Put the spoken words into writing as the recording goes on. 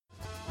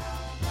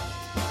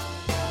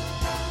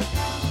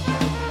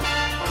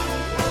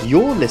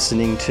You're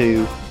listening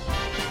to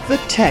The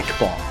Tech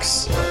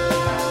Box.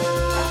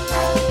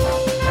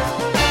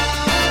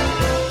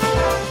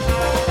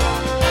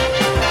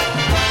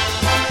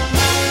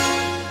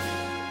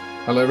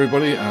 Hello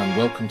everybody and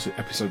welcome to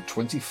episode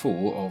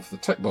 24 of The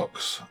Tech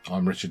Box.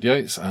 I'm Richard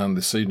Yates and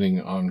this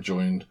evening I'm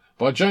joined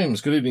by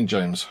James. Good evening,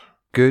 James.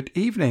 Good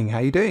evening. How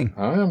you doing?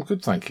 I am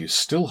good, thank you.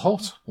 Still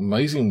hot.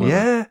 Amazing weather.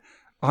 Yeah,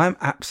 I'm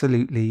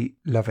absolutely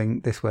loving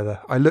this weather.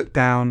 I look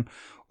down,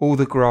 all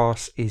the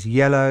grass is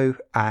yellow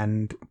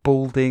and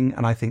balding,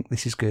 and I think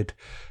this is good.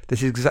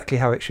 This is exactly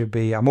how it should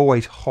be. I'm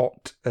always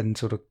hot and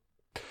sort of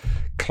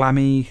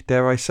clammy,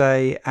 dare I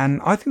say, and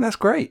I think that's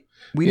great.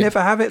 We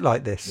never have it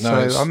like this,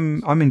 No, so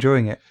I'm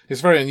enjoying it. It's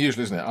very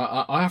unusual, isn't it?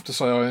 I have to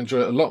say I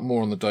enjoy it a lot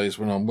more on the days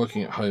when I'm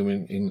working at home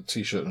in a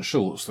t-shirt and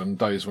shorts than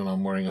days when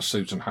I'm wearing a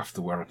suit and have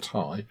to wear a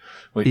tie,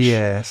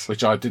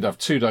 which I did have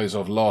 2 days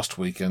of last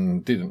week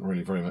and didn't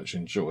really very much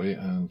enjoy.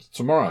 And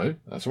tomorrow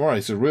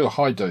is a real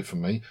high day for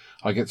me.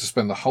 I get to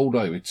spend the whole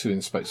day with 2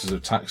 inspectors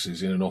of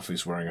taxis in an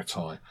office wearing a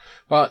tie.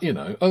 But, you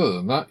know, other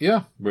than that,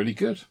 yeah, really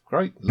good.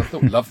 Great.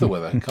 Love the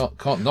weather.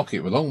 Can't knock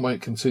it. Long may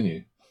it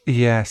continue.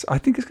 Yes, I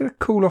think it's going to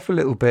cool off a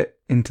little bit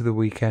into the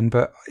weekend,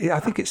 but I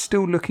think it's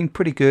still looking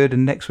pretty good,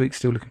 and next week's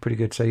still looking pretty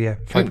good. So yeah,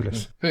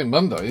 fabulous. I think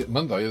Monday,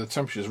 the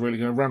temperature's really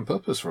going to ramp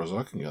up as far as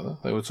I can gather.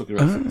 They were talking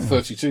about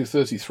 32,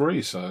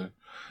 33, so,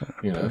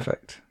 you know.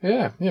 Perfect.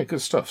 Yeah,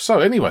 good stuff. So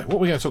anyway, what are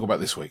we going to talk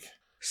about this week?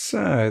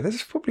 So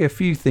there's probably a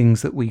few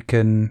things that we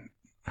can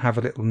have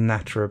a little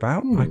natter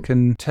about. I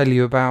can tell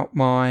you about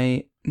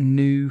my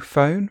new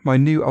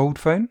old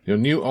phone. Your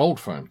new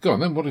old phone. Go on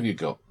then, what have you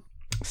got?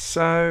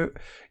 So,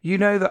 you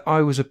know that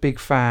I was a big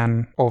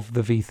fan of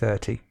the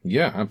V30.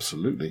 Yeah,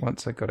 absolutely.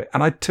 Once I got it.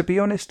 And to be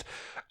honest,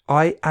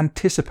 I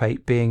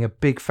anticipate being a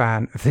big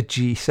fan of the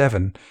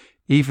G7.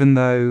 Even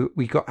though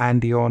we got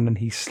Andy on and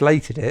he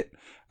slated it,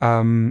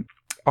 I'm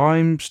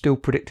still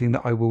predicting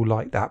that I will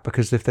like that,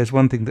 because if there's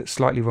one thing that's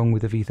slightly wrong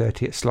with the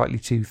V30, it's slightly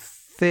too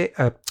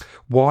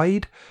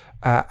wide.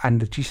 And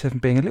the G7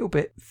 being a little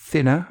bit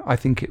thinner, I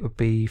think it would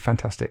be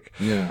fantastic.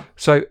 Yeah.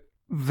 So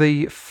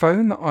the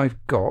phone that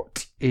I've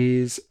got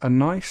is a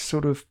nice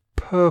sort of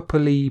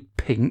purpley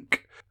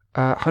pink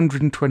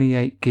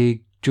 128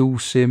 gig dual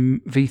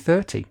SIM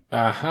V30.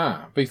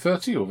 Aha.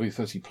 V30 or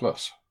V30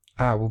 Plus?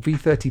 Well,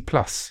 V30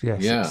 Plus,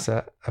 yes. Yeah. It's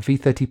a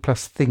V30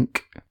 Plus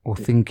Think, or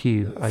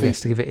ThinQ, I guess,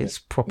 to give it its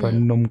proper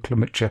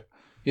nomenclature.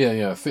 Yeah,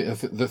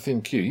 the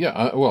ThinQ. Yeah,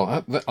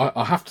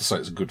 I have to say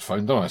it's a good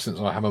phone, don't I, since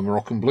I have a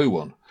Moroccan blue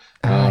one.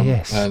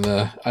 Yes.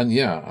 And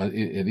yeah,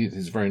 it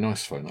is a very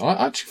nice phone.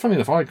 Actually, funny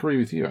enough, I agree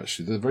with you,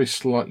 actually. They're very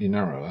slightly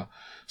narrower.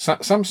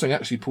 Samsung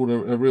actually pulled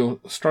a real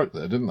stroke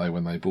there, didn't they,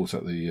 when they brought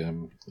out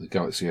the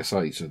Galaxy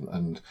S8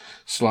 and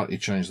slightly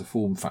changed the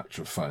form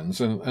factor of phones.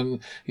 And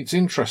it's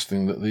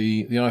interesting that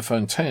the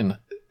iPhone 10,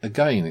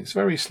 again, it's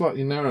very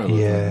slightly narrower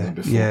than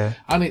before. Yeah.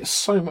 And it's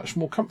so much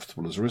more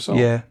comfortable as a result.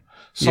 Yeah.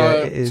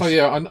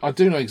 I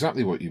do know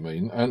exactly what you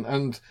mean.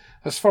 And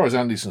as far as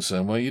Andy's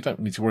concerned, well, you don't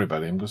need to worry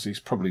about him because he's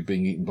probably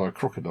being eaten by a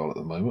crocodile at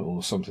the moment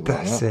or something like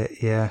that. That's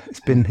it, yeah.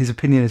 His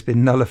opinion has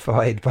been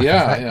nullified by the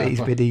fact that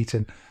he's been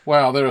eaten.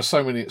 Well, there are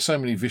so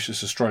many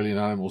vicious Australian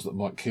animals that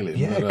might kill him.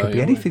 Yeah, it could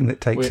be anything that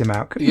takes him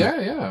out, couldn't it?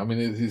 Yeah. I mean,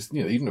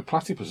 even a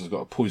platypus has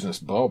got a poisonous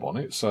barb on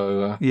it,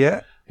 so...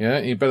 Yeah,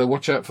 you better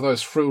watch out for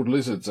those frilled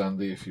lizards,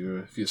 Andy, if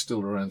you're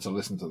still around to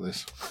listen to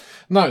this.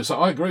 No, so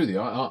I agree with you.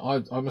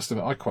 I must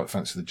admit, I quite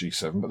fancy the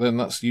G7, but then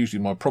that's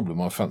usually my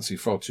problem. I fancy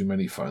far too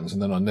many phones,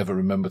 and then I never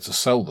remember to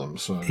sell them.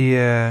 So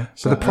yeah,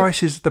 so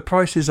the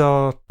prices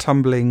are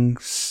tumbling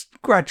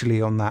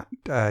gradually on that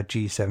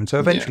G7, so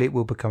eventually it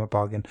will become a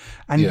bargain.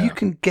 And you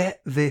can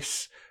get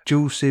this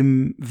dual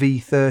SIM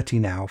V30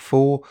 now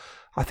for,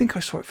 I think I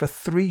saw it for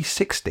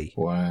 $360.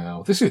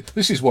 Wow, this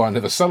is why I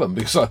never sell them,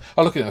 because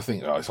I look at it and I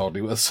think, it's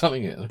hardly worth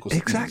selling it. And of course,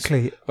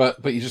 exactly.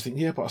 But you just think,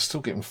 but I'm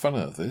still getting fun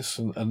out of this,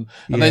 and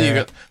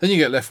then you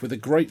get left with a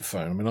great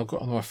phone. I mean, I've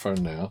got on my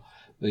phone now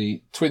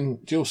the twin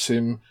dual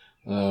SIM.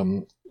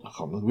 I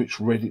can't remember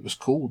which red it was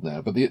called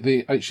now, but the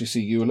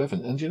HTC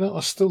U11. And I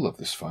still love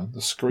this phone.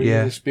 The screen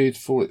is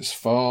beautiful. It's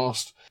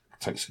fast. It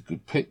takes a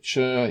good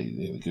picture.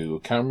 The Google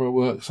camera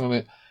works on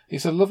it.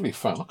 It's a lovely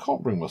phone. I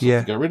can't bring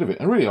myself to get rid of it.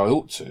 And really, I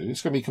ought to.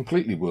 It's going to be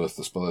completely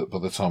worthless by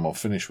the time I'll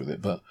finish with it.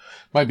 But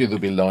maybe there'll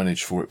be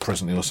lineage for it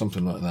presently or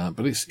something like that.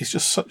 But it's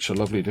just such a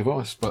lovely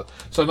device.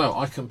 So no,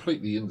 I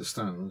completely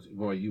understand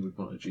why you would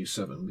want a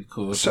G7,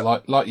 because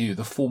like you,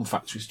 the form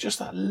factor is just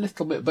that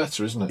little bit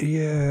better, isn't it?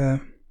 Yeah.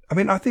 I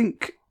mean, I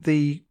think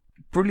the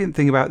brilliant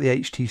thing about the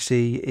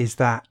HTC is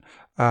that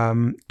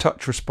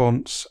touch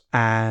response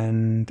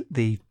and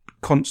the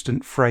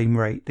constant frame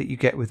rate that you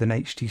get with an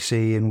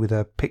HTC and with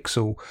a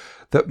Pixel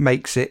that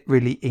makes it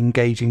really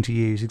engaging to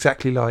use,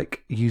 exactly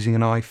like using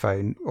an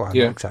iPhone. Well, not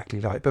exactly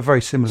like, but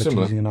very similar to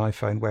using an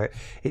iPhone, where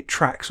it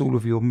tracks all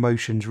of your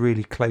motions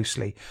really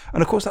closely.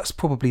 And of course, that's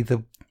probably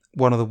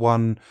one of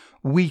the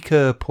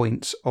weaker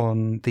points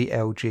on the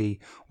LG.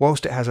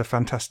 Whilst it has a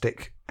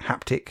fantastic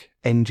haptic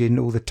engine,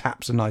 all the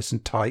taps are nice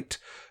and tight.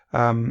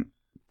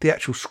 the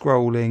actual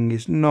scrolling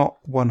is not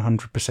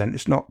 100%.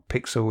 It's not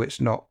Pixel,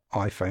 it's not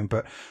iPhone.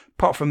 But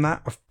apart from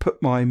that, I've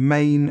put my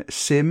main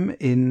SIM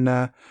in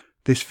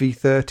this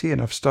V30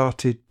 and I've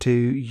started to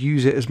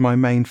use it as my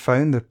main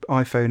phone. The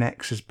iPhone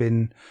X has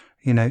been,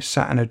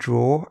 sat in a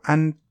drawer,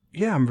 and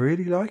yeah, I'm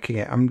really liking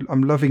it.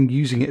 I'm loving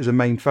using it as a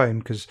main phone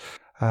because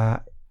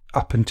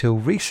up until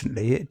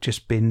recently, it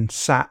just been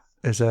sat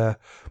as a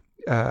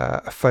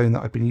phone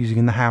that I've been using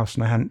in the house,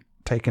 and I hadn't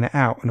taken it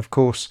out. And of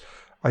course,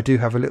 I do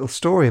have a little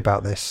story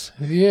about this.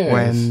 Yes.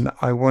 When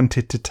I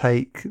wanted to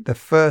take the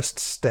first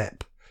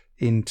step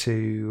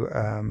into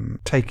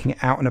taking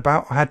it out and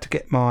about, I had to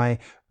get my...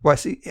 Well,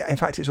 in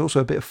fact, it's also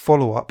a bit of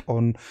follow-up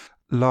on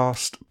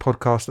last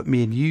podcast that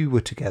me and you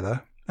were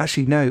together.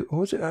 Actually, no, or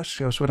was it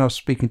actually? It was when I was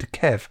speaking to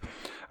Kev,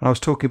 and I was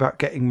talking about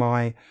getting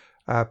my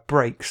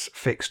brakes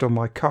fixed on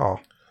my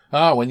car.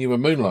 Ah, when you were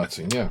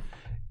moonlighting, yeah.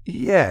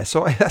 Yeah,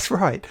 that's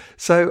right.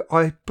 So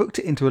I booked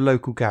it into a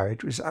local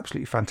garage, which is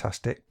absolutely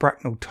fantastic.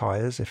 Bracknell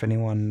Tyres, if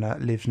anyone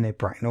lives near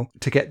Bracknell,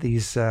 to get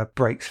these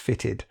brakes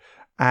fitted.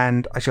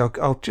 And actually,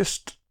 I'll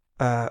just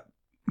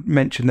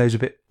mention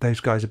those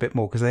guys a bit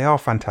more because they are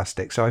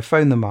fantastic. So I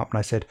phoned them up and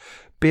I said,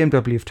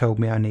 BMW have told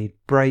me I need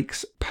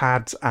brakes,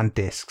 pads and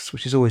discs,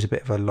 which is always a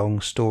bit of a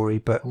long story,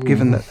 but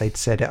given that they'd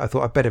said it, I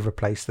thought I'd better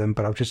replace them,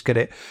 but I'll just get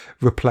it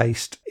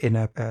replaced in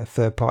a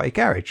third-party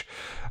garage.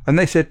 And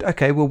they said,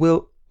 okay, well,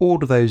 we'll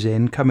order those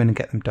in, come in and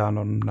get them done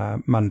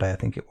on Monday, I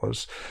think it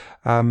was.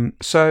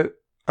 So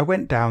I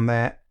went down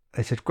there.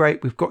 They said,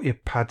 great, we've got your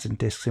pads and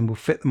discs in, we'll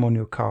fit them on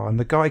your car. And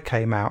the guy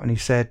came out and he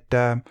said,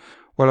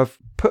 well, I've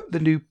put the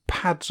new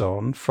pads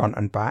on front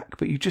and back,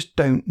 but you just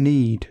don't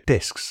need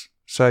discs.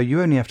 So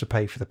you only have to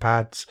pay for the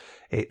pads.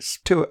 It's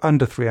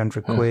under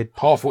 300 quid.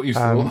 Half what you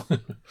thought.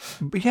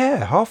 But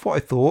yeah, half what I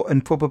thought,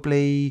 and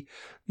probably,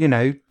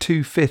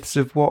 2/5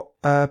 of what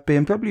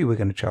BMW were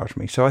going to charge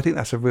me. So I think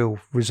that's a real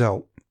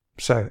result.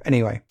 So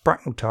anyway,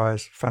 Bracknell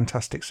Tyres,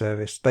 fantastic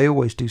service. They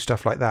always do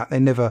stuff like that. They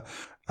never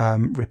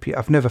rip you.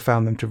 I've never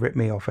found them to rip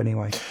me off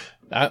anyway.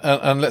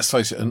 And let's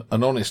face it,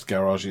 an honest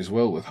garage is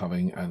well worth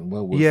having and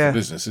well worth the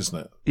business,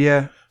 isn't it?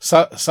 Yeah.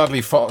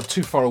 Sadly,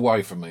 too far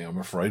away from me, I'm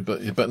afraid.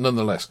 But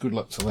nonetheless, good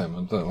luck to them,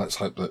 and let's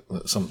hope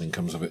that something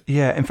comes of it.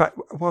 Yeah. In fact,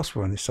 whilst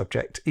we're on this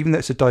subject, even though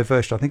it's a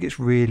diversion, I think it's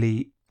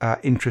really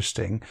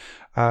interesting.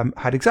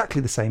 Had exactly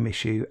the same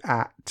issue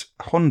at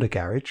Honda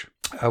Garage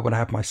when I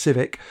had my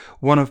Civic.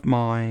 One of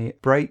my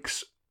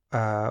brakes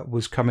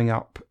was coming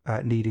up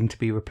needing to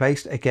be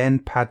replaced. Again,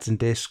 pads and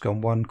disc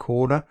on one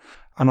corner.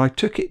 And I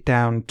took it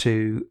down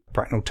to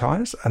Bracknell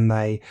Tyres, and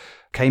they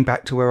came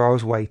back to where I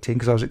was waiting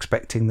because I was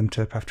expecting them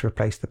to have to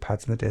replace the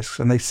pads and the discs.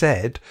 And they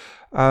said,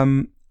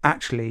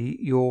 actually,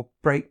 your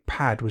brake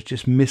pad was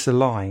just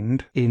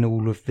misaligned in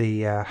all of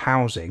the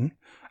housing.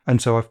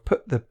 And so I've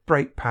put the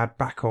brake pad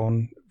back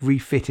on,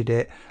 refitted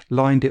it,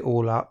 lined it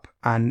all up,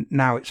 and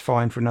now it's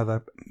fine for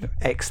another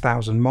X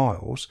thousand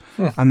miles.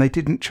 And they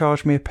didn't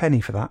charge me a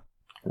penny for that.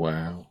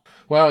 Wow.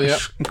 Well, yeah.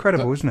 It's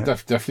incredible, isn't it?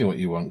 Definitely what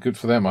you want. Good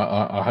for them.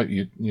 I hope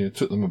you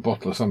took them a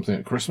boutle of something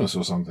at Christmas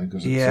or something.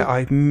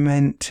 I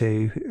meant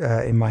to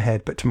in my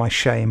head, but to my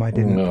shame, I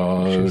didn't.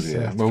 Oh,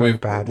 dear. Well,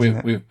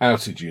 we've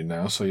outed you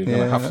now, so you're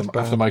going to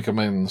have to make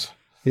amends.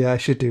 Yeah, I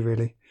should do,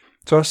 really.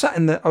 So I was sat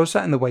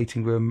in the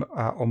waiting room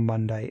on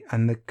Monday,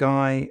 and the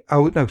guy...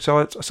 Oh, no, so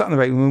I sat in the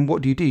waiting room.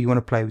 What do? You want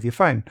to play with your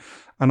phone?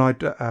 And I'd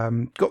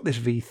got this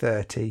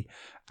V30,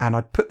 and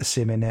I'd put the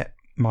SIM in it,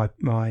 my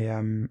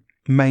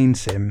main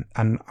SIM,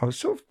 and I was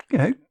sort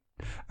of,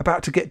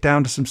 about to get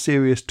down to some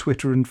serious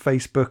Twitter and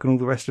Facebook and all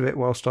the rest of it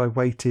whilst I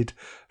waited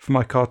for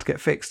my car to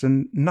get fixed,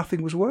 and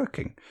nothing was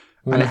working.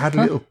 And it had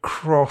a little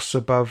cross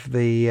above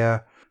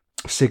the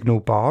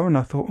signal bar, and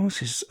I thought,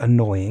 this is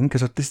annoying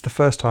because this is the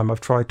first time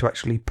I've tried to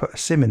actually put a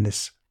SIM in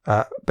this,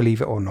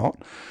 believe it or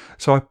not.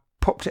 So I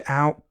popped it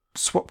out,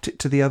 swapped it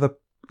to the other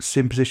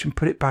SIM position,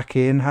 put it back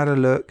in, had a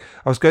look.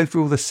 I was going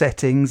through all the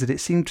settings, and it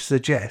seemed to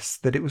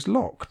suggest that it was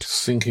locked.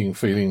 Sinking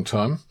feeling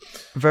time.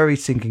 Very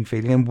sinking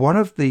feeling. And one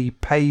of the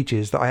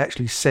pages that I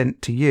actually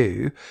sent to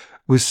you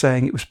was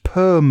saying it was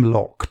perm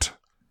locked.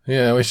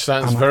 Yeah, which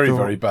sounds very,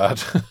 very bad.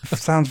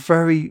 Sounds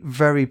very,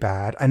 very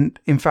bad. And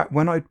in fact,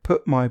 when I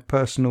put my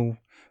personal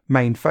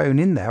main phone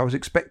in there, I was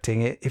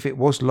expecting it, if it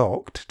was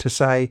locked, to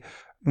say,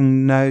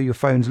 no, your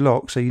phone's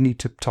locked, so you need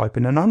to type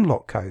in an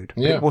unlock code.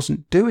 But it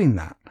wasn't doing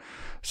that.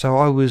 So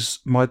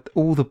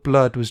all the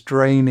blood was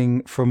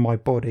draining from my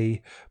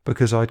body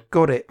because I'd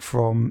got it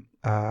from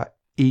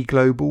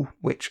eGlobal,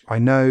 which I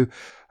know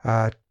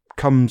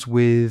comes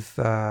with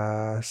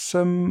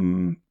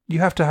you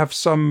have to have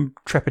some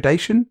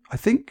trepidation, I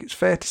think it's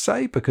fair to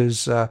say,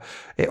 because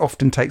it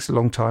often takes a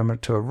long time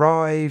to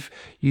arrive.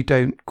 You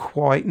don't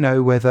quite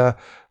know whether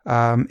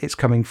it's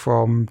coming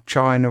from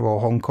China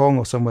or Hong Kong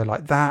or somewhere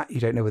like that. You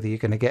don't know whether you're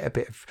going to get a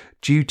bit of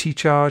duty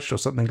charged or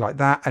something like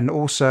that. And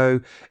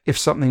also, if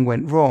something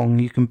went wrong,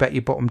 you can bet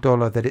your bottom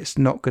dollar that it's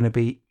not going to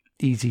be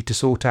easy to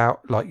sort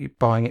out, like you're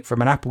buying it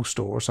from an Apple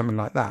store or something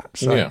like that.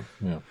 So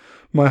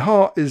my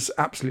heart is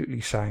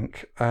absolutely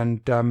sank.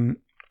 And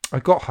I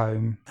got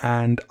home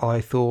and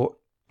I thought,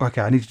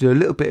 okay, I need to do a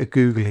little bit of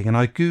Googling, and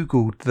I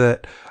Googled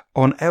that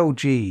on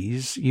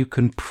LGs you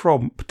can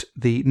prompt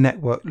the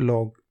network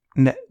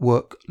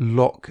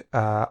lock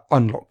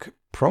unlock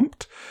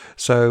prompt.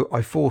 So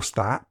I forced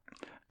that,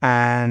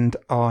 and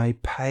I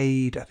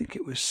paid, I think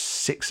it was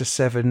 £6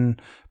 or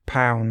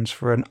 £7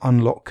 for an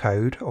unlock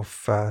code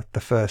of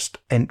the first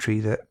entry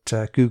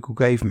that Google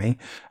gave me.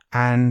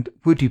 And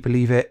would you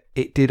believe it?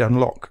 It did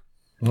unlock.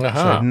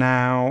 Uh-huh. So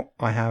now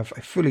I have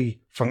a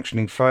fully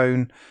functioning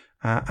phone,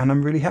 and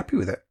I'm really happy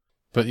with it.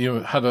 But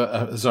you had,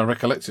 as I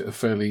recollect it, a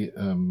fairly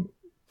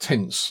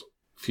tense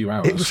few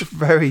hours. It was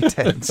very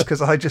tense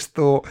because I just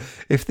thought,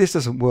 if this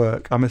doesn't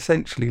work, I'm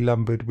essentially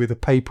lumbered with a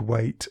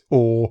paperweight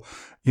or,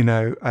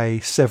 a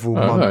several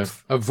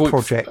month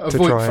project to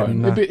try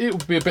phone. and. It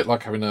would be a bit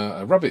like having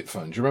a rabbit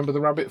phone. Do you remember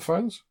the rabbit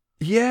phones?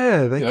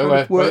 Yeah, they kind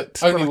of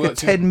worked like a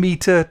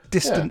 10-metre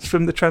distance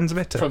from the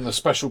transmitter. From the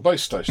special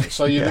base station.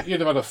 So you'd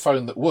have had a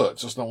phone that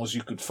worked as long as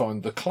you could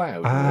find the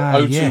cloud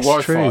or O2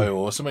 Wi-Fi true.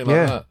 or something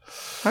like that.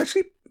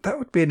 Actually, that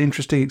would be an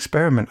interesting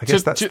experiment. I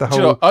guess that's the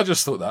whole... I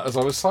just thought that as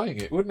I was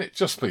saying it. Wouldn't it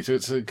just be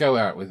to go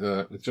out with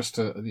just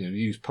to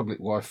use public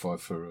Wi-Fi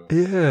for...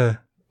 Yeah.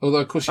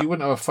 Although, of course, you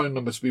wouldn't have a phone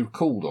number to be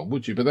called on,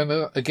 would you? But then,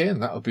 again,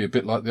 that would be a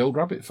bit like the old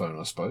rabbit phone,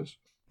 I suppose.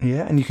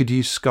 Yeah, and you could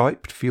use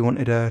Skype if you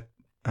wanted to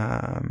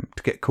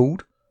get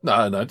called.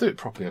 No, do it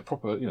properly. A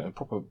proper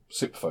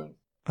SIP phone.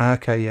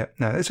 Okay, yeah.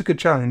 No, it's a good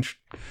challenge.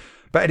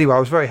 But anyway, I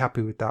was very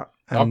happy with that.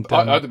 And,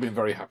 I'd have been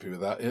very happy with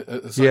that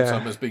at the same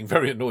time as being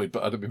very annoyed,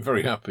 but I'd have been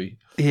very happy.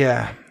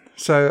 Yeah.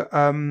 So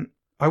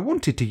I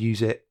wanted to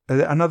use it.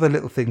 Another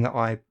little thing that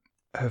I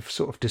have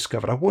sort of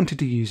discovered, I wanted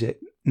to use it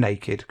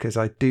naked because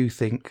I do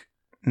think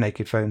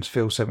naked phones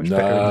feel so much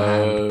better in the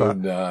hand. But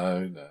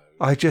no.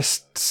 I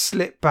just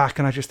slip back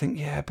and I just think,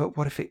 but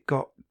what if it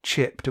got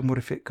chipped and what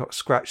if it got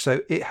scratched?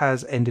 So it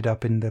has ended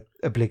up in the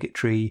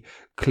obligatory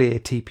clear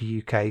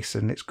TPU case,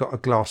 and it's got a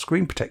glass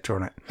screen protector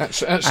on it.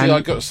 Actually,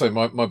 I've got to say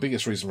my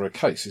biggest reason for a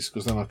case is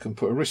because then I can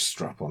put a wrist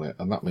strap on it,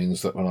 and that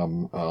means that when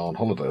I'm on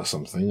holiday or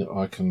something,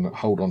 I can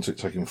hold on to it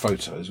taking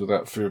photos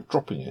without fear of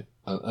dropping it.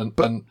 And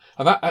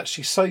that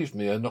actually saved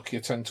me a Nokia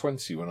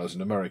 1020 when I was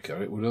in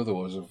America. It would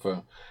otherwise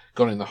have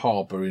gone in the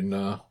harbour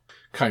in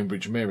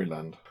Cambridge,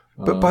 Maryland.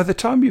 But by the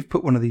time you've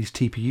put one of these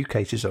TPU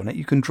cases on it,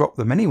 you can drop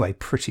them anyway,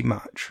 pretty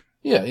much.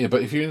 Yeah,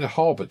 but if you're in the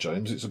harbour,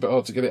 James, it's a bit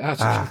hard to get it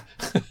out of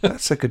you.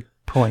 That's a good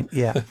point,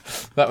 yeah.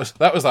 That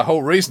was the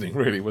whole reasoning,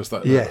 really, was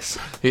that. Yes.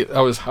 I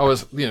was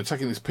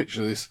taking this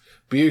picture of this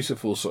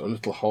beautiful sort of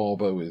little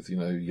harbour with,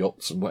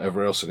 yachts and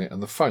whatever else in it,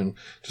 and the phone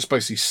just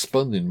basically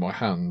spun in my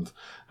hand,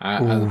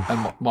 and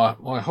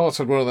my heart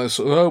had one of those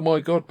sort of, oh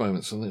my God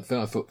moments, and then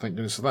I thought, thank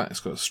goodness for that,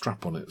 it's got a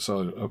strap on it,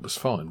 so it was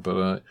fine,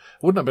 but it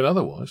wouldn't have been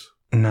otherwise.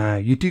 No,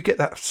 you do get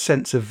that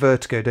sense of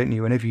vertigo, don't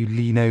you, whenever you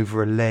lean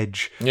over a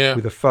ledge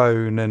with a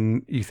phone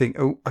and you think,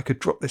 oh, I could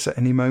drop this at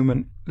any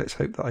moment. Let's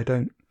hope that I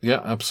don't. Yeah,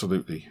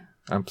 absolutely.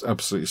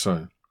 Absolutely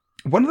so.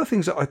 One of the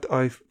things that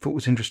I thought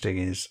was interesting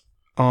is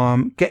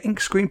getting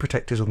screen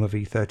protectors on the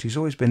V30 has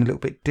always been a little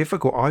bit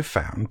difficult, I've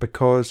found,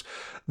 because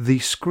the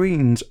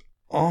screens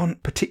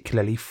aren't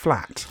particularly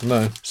flat.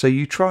 No. So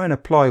you try and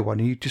apply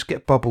one and you just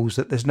get bubbles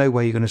that there's no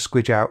way you're going to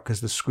squidge out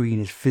because the screen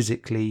is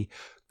physically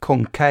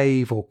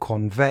concave or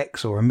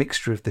convex or a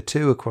mixture of the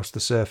two across the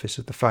surface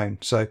of the phone.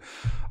 So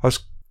I was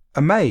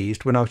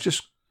amazed when I was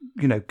just,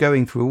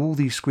 going through all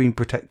these screen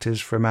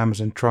protectors from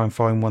Amazon to try and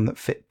find one that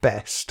fit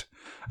best.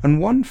 And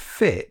one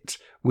fit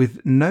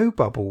with no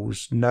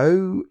bubbles,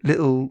 no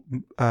little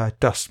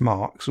dust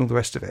marks, and all the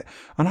rest of it.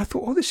 And I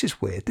thought, this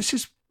is weird. This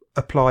is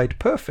applied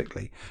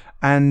perfectly.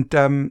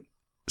 And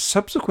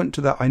subsequent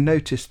to that, I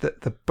noticed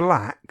that the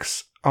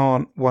blacks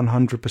aren't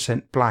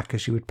 100% black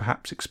as you would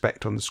perhaps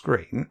expect on the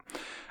screen.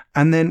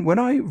 And then when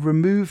I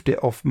removed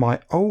it off my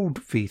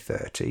old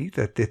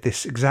V30,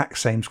 this exact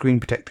same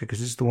screen protector, because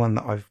this is the one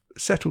that I've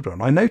settled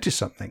on, I noticed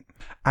something.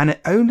 And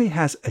it only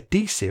has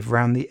adhesive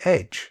around the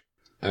edge.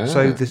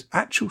 So the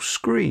actual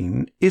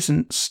screen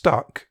isn't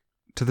stuck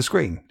to the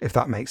screen, if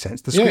that makes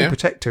sense. The screen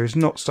protector is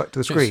not stuck to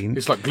the screen.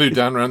 It's like glued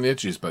down around the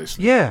edges,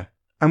 basically. Yeah.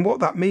 And what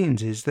that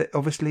means is that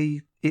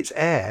obviously it's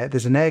air.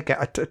 There's an air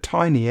gap, a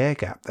tiny air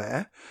gap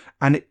there,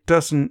 and it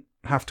doesn't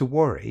have to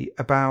worry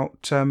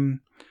about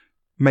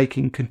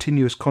making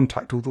continuous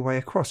contact all the way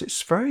across.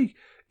 It's very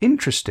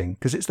interesting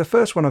because it's the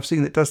first one I've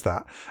seen that does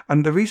that.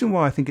 And the reason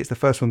why I think it's the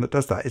first one that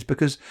does that is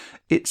because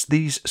it's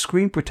these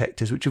screen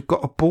protectors which have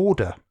got a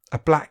border, a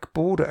black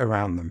border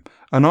around them.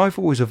 And I've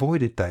always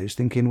avoided those,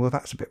 thinking, well,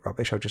 that's a bit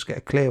rubbish. I'll just get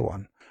a clear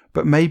one.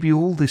 But maybe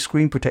all the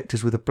screen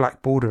protectors with a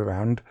black border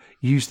around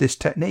use this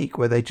technique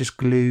where they just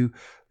glue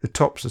the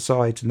tops, the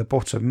sides, and the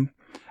bottom,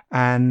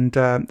 and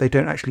they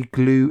don't actually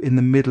glue in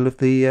the middle of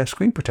the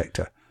screen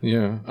protector.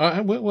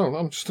 Yeah. Well,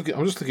 I'm just looking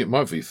at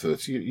my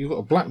V30. You've got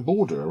a black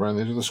border around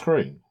the edge of the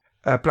screen.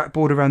 A black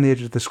border around the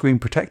edge of the screen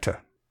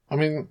protector. I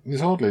mean,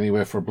 there's hardly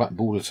anywhere for a black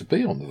border to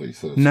be on the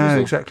V30. No,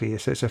 exactly.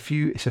 So it's a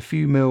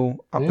few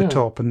mil up the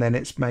top, and then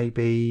it's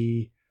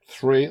maybe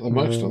 3 at the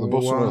most on the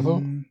bottom. I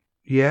thought.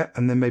 Yeah,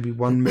 and then maybe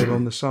 1 mil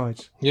on the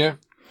sides. Yeah.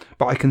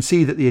 But I can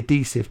see that the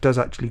adhesive does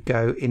actually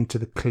go into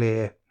the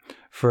clear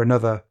for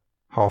another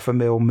half a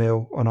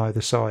mil on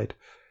either side.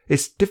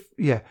 It's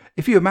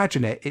if you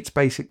imagine it, it's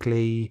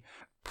basically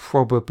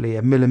probably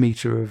a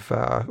millimetre of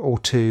or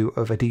two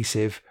of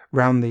adhesive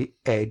round the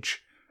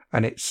edge,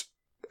 and it's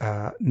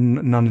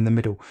none in the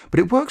middle. But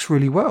it works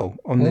really well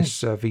on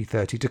this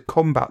V30 to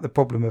combat the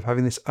problem of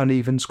having this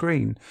uneven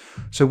screen.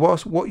 So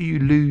whilst what you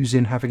lose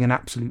in having an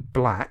absolute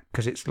black,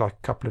 because it's like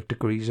a couple of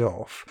degrees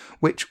off,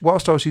 which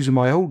whilst I was using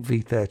my old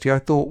V30 I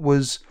thought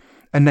was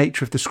a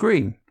nature of the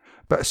screen,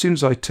 but as soon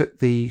as I took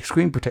the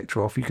screen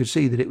protector off, you could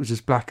see that it was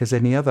as black as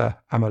any other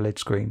AMOLED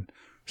screen.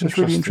 So it's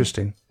really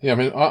interesting. Yeah, I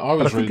mean, I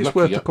was really lucky. It's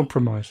worth the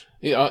compromise.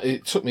 Yeah,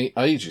 it took me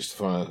ages to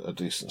find a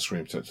decent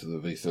screen protector for the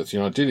V30,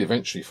 and I did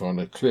eventually find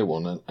a clear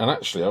one. And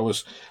actually, I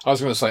was going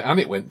to say, and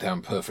it went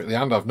down perfectly,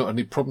 and I've not had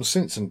any problems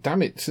since. And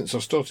damn it, since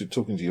I've started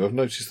talking to you, I've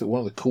noticed that one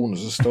of the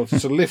corners has started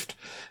to lift,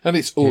 and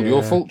it's all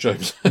your fault,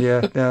 James.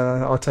 Yeah,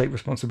 I'll take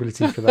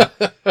responsibility for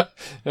that.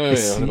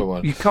 Never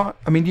mind.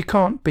 You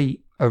can't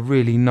beat a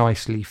really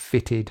nicely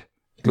fitted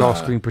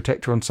glass screen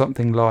protector on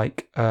something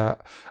like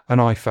an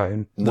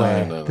iPhone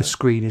where the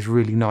screen is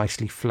really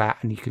nicely flat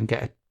and you can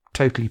get a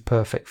totally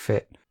perfect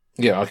fit.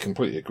 Yeah, I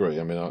completely agree.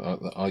 I mean,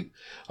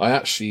 I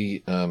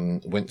actually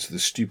went to the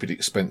stupid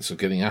expense of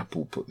getting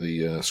Apple put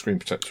the screen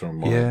protector on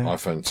my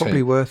iPhone 10.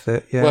 Probably worth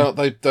it. Yeah. Well,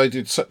 they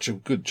did such a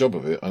good job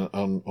of it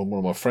on one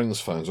of my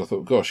friends' phones. I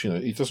thought, gosh,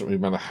 it doesn't really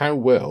matter how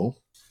well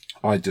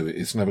I do it.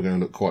 It's never going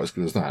to look quite as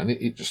good as that, and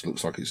it just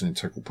looks like it's an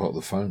integral part of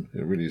the phone.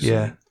 It really is.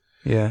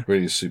 Yeah,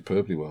 really is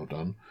superbly well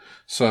done.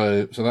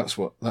 So that's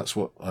what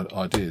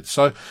I did.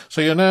 So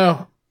you're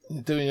now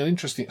doing an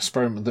interesting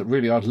experiment that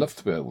really I'd love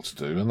to be able to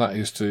do, and that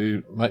is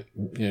to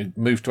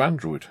move to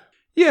Android.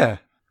 Yeah.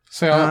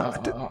 See,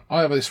 I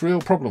have this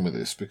real problem with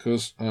this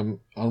because on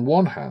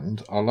one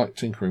hand I like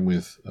tinkering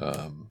with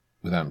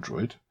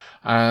Android,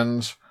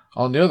 and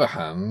on the other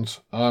hand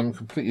I'm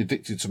completely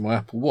addicted to my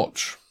Apple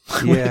Watch.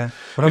 Yeah,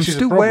 but I'm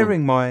still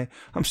wearing my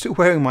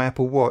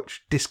Apple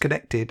Watch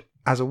disconnected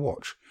as a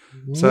watch.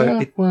 So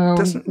it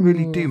doesn't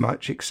really do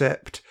much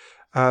except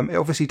it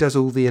obviously does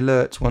all the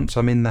alerts once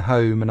I'm in the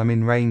home and I'm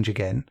in range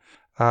again.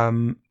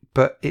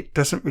 But it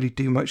doesn't really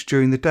do much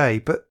during the day.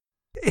 But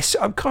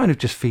I'm kind of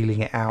just feeling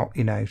it out,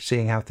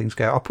 seeing how things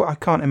go. I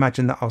can't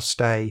imagine that I'll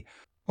stay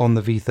on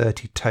the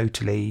V30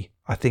 totally.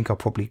 I think I'll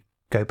probably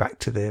go back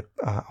to the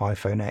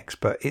iPhone X,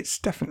 but it's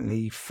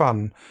definitely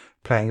fun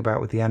playing about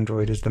with the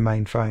Android as the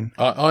main phone.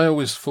 I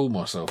always fool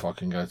myself I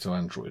can go to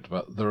Android,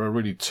 but there are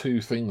really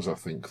two things I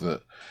think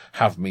that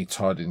have me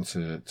tied into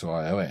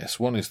iOS.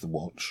 One is the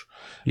watch,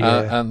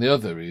 and the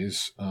other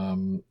is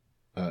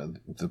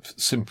the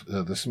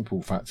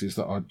simple fact is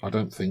that I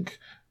don't think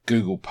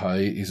Google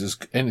Pay is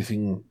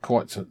anything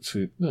quite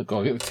to no,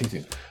 God, get the teeth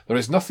in. There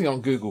is nothing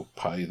on Google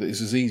Pay that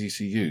is as easy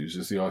to use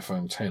as the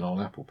iPhone 10 on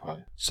Apple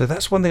Pay. So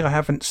that's one thing I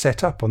haven't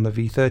set up on the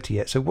V30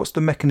 yet. So what's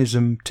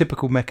the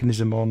typical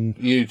mechanism on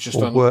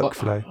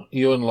workflow?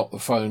 You unlock the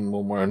phone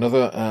one way or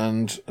another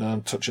and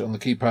touch it on the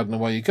keypad and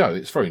away you go.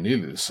 It's very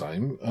nearly the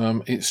same.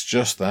 It's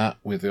just that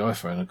with the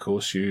iPhone, of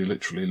course, you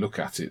literally look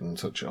at it and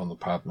touch it on the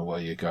pad and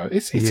away you go.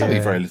 It's only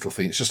a very little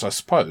thing. It's just, I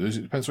suppose,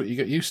 it depends what you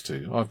get used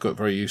to. I've got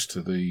very used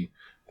to the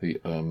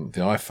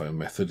iPhone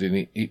method,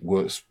 and it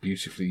works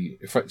beautifully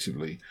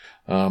effectively.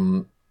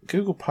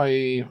 Google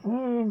Pay,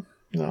 no,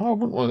 I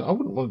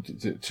wouldn't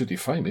want to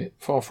defame it.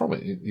 Far from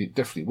it. It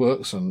definitely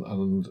works,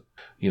 and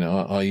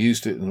I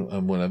used it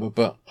and whatever.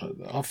 But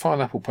I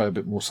find Apple Pay a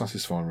bit more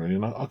satisfying, really.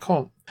 And I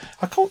can't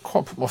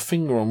quite put my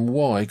finger on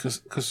why,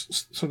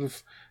 because sort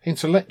of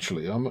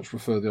intellectually, I much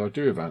prefer the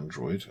idea of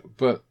Android,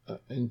 but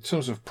in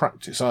terms of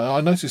practice,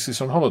 I noticed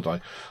this on holiday.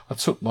 I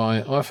took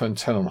my iPhone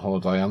 10 on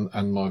holiday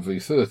and my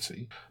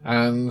V30,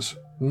 and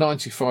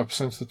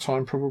 95% of the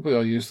time probably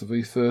I used the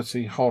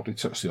V30, hardly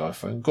touched the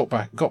iPhone,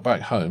 got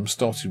back home,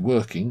 started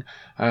working,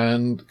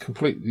 and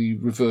completely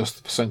reversed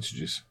the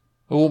percentages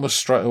almost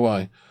straight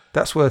away.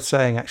 That's worth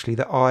saying, actually,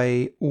 that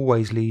I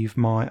always leave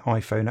my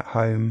iPhone at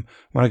home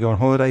when I go on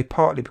holiday,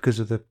 partly because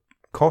of the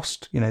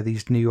cost.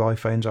 These new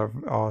iPhones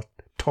are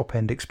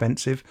top-end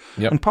expensive,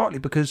 and partly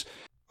because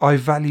I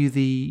value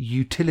the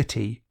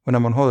utility when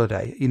I'm on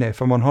holiday. If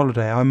I'm on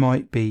holiday, I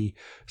might be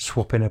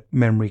swapping a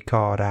memory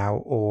card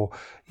out or,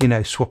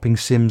 swapping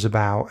SIMs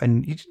about,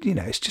 and,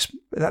 it's just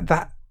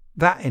that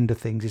end of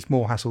things is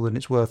more hassle than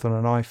it's worth on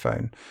an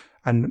iPhone.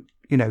 And,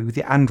 with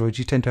the Android,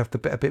 you tend to have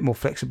a bit more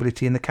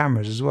flexibility in the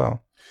cameras as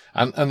well.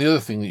 And the other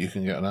thing that you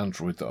can get on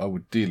Android that I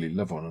would dearly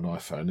love on an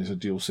iPhone is a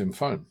dual SIM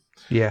phone.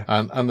 Yeah.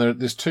 And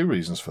there's two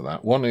reasons for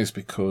that. One is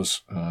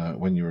because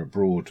when you're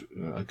abroad,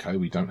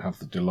 we don't have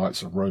the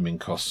delights of roaming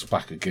costs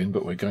back again,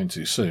 but we're going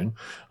to soon.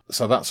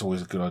 So that's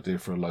always a good idea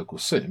for a local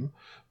SIM.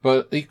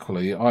 But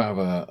equally, I have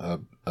a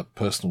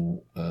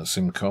personal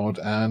SIM card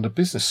and a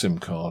business SIM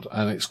card,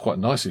 and it's quite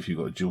nice if you've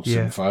got a dual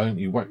SIM phone.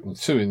 You whack the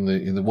two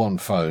in the one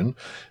phone,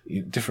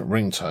 different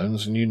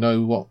ringtones, and you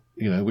know what.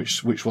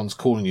 Which one's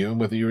calling you and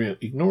whether you're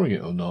ignoring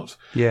it or not.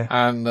 Yeah.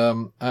 And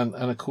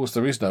of course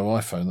there is no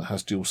iPhone that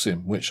has dual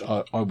SIM, which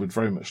I would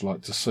very much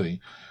like to see.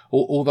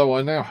 Although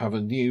I now have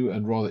a new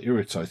and rather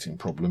irritating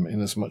problem,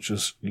 in as much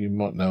as you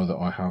might know that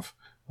I have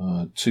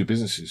two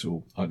businesses,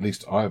 or at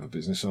least I have a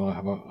business and I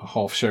have a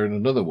half share in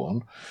another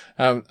one.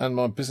 And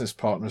my business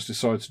partner has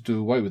decided to do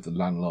away with the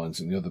landlines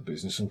in the other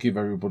business and give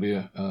everybody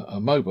a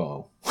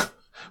mobile.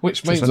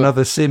 Which means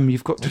another SIM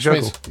you've got to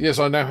juggle. Yes,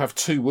 I now have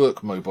two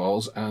work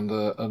mobiles and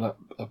a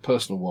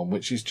personal one,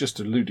 which is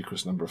just a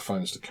ludicrous number of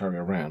phones to carry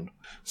around.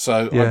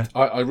 So yeah.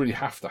 I really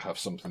have to have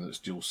something that's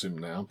dual SIM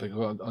now,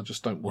 because I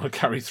just don't want to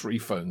carry three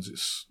phones.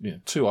 It's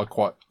two I'm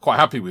quite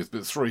happy with,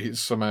 but three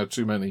is somehow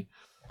too many.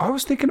 I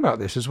was thinking about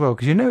this as well,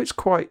 because it's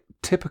quite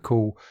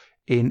typical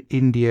in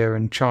India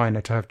and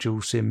China to have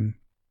dual SIM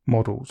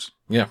models.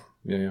 Yeah.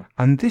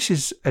 And this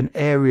is an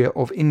area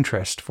of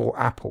interest for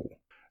Apple.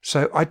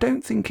 So I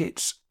don't think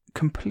it's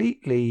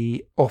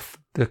completely off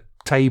the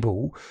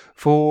table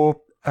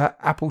for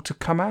Apple to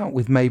come out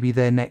with maybe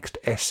their next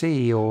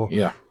SE or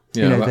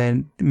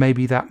then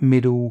maybe that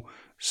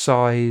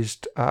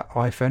middle-sized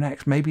iPhone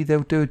X. Maybe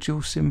they'll do a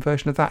dual SIM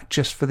version of that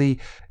just for the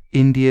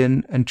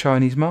Indian and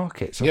Chinese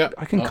markets.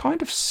 I can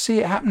kind of see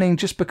it happening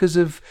just because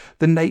of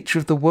the nature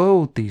of the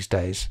world these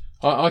days.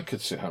 I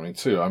could see it happening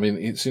too. I mean,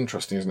 it's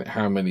interesting, isn't it,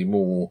 how many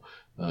more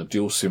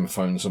dual SIM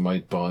phones are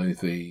made by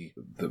the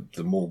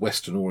more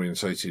Western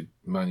orientated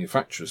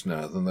manufacturers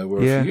now than they were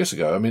a few years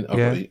ago. I mean,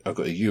 I've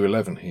got a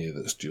U11 here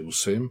that's dual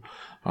SIM.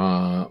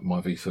 My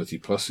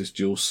V30 Plus is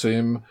dual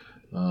SIM.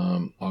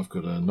 I've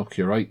got a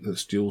Nokia 8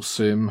 that's dual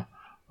SIM.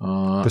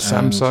 The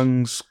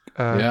Samsungs.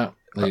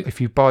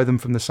 If you buy them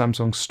from the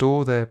Samsung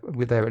store, they're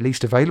at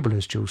least available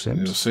as dual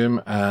SIMs. Dual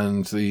SIM,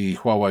 and the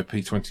Huawei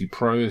P20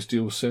 Pro is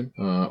dual SIM,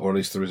 or at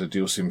least there is a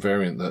dual SIM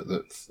variant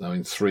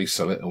that 3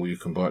 sell it, or you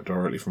can buy it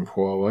directly from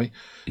Huawei.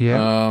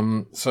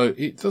 Yeah. So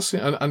it does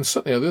seem, and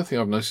certainly the other thing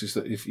I've noticed is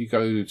that if you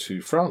go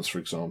to France, for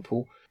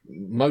example,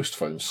 most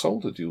phones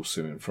sold a dual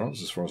SIM in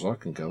France, as far as I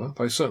can gather.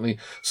 They certainly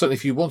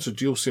if you want a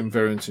dual SIM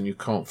variant and you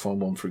can't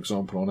find one, for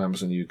example, on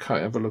Amazon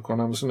UK, have a look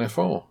on Amazon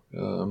FR.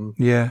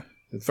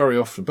 Very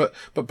often, but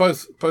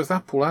both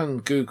Apple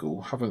and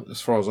Google haven't, as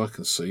far as I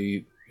can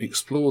see,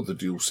 explored the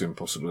dual SIM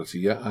possibility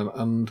yet,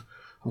 and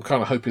I'm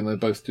kind of hoping they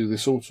both do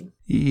this autumn.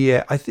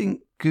 Yeah, I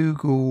think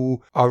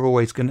Google are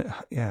always going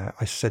to,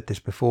 I said this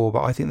before,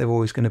 but I think they're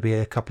always going to be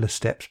a couple of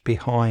steps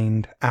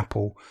behind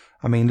Apple.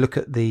 I mean, look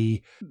at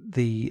the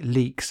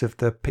leaks of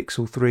the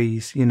Pixel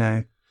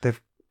 3s,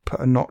 they've put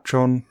a notch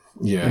on,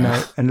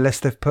 unless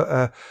they've put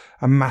a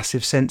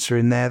massive sensor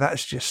in there,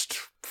 that's just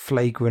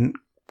flagrant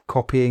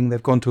copying.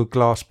 They've gone to a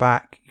glass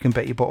back. You can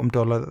bet your bottom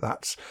dollar that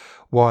that's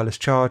wireless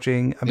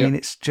charging. I mean,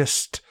 it's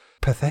just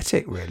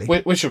pathetic, really.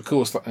 Which of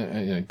course,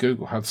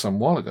 Google had some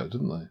while ago,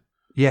 didn't they?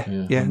 Yeah.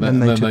 And then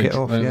they took it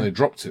off. Then they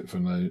dropped it for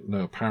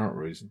no apparent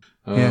reason.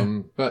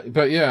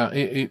 But yeah,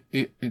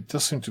 it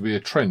does seem to be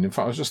a trend. In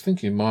fact, I was just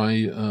thinking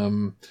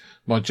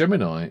my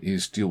Gemini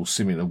is dual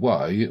SIM in a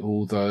way,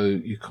 although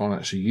you can't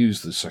actually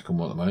use the second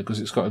one at the moment because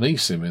it's got an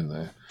eSIM in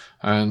there.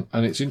 And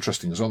it's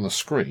interesting because on the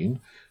screen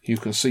you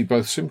can see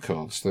both SIM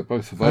cards. They're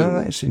both available.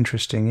 Oh, that's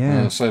interesting,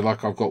 yeah. So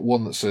like I've got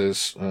one that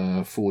says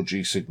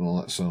 4G signal,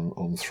 that's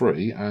on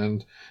 3,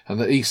 and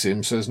the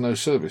eSIM says no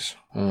service.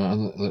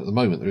 And at the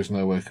moment there is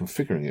no way of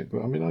configuring it.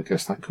 But I mean, I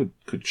guess that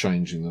could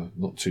change in the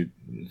not too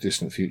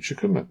distant future,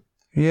 couldn't it?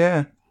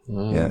 Yeah.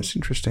 Yeah, it's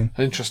interesting.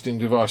 An interesting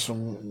device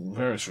from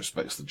various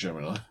respects, the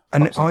Gemini.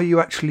 And are you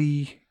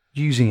actually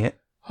using it?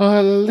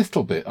 A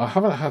little bit. I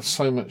haven't had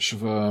so much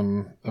of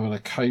an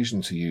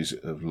occasion to use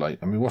it of late.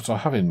 I mean, what I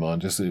have in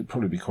mind is that it'd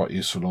probably be quite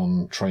useful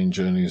on train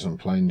journeys and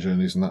plane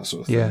journeys and that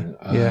sort of thing.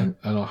 And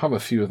I have a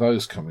few of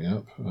those coming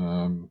up.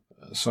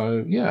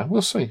 So, yeah,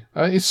 we'll see.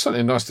 It's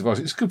certainly a nice device.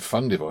 It's a good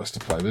fun device to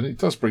play with. It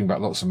does bring back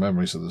lots of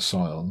memories of the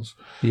Scions.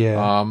 Yeah.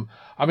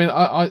 I mean,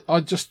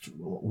 I just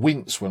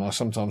wince when I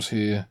sometimes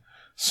hear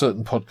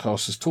certain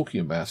podcasters talking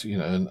about it,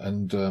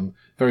 and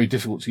very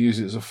difficult to use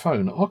it as a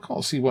phone. I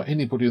can't see why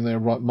anybody in their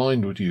right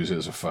mind would use it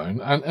as a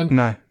phone. And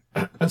no.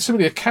 And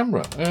similarly, a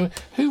camera.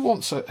 Who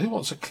wants a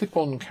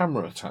clip-on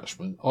camera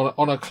attachment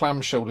on a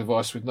clamshell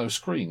device with no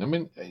screen? I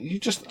mean,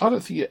 I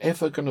don't think you're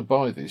ever going to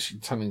buy this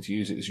intending to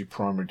use it as your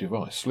primary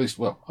device. At least,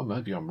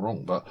 maybe I'm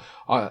wrong, but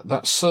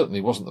that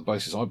certainly wasn't the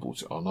basis I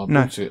bought it on. I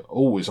bought it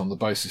always on the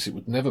basis it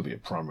would never be a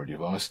primary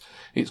device.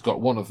 It's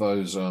got one of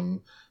those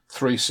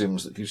 3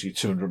 SIMs that gives you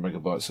 200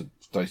 megabytes of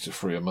data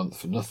free a month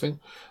for nothing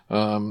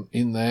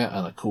in there.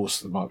 And of course,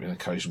 there might be an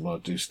occasion where I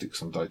do stick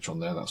some data on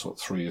there. That's what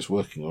 3 is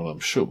working on,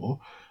 I'm sure.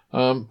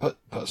 But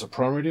as a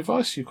primary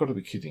device, you've got to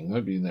be kidding.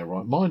 Nobody in their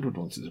right mind would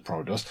want it as a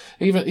primary device.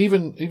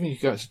 Even you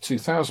go to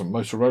 2000,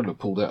 Motorola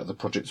pulled out of the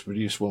project to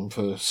produce one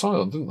for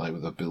Scion, didn't they,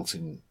 with a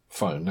built-in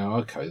phone? Now,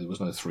 okay, there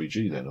was no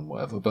 3G then and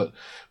whatever, but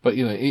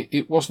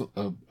it wasn't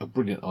a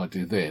brilliant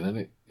idea then, and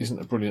it isn't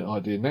a brilliant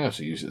idea now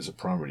to use it as a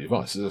primary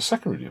device. As a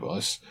secondary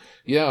device,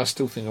 I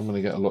still think I'm going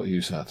to get a lot of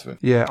use out of it.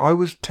 Yeah, I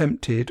was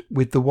tempted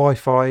with the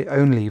Wi-Fi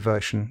only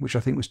version, which I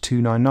think was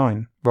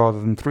 $299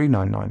 rather than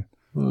 $399.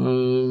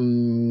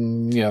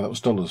 That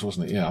was dollars,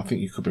 wasn't it? Yeah, I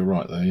think you could be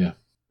right there, yeah.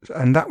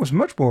 And that was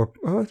much more,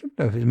 I don't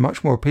know if it's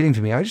much more appealing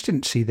to me. I just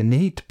didn't see the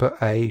need to put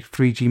a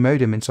 3G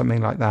modem in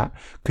something like that.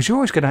 Because you're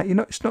always going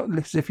to, it's not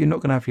as if you're not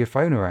going to have your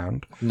phone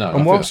around. No, I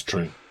think that's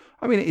true.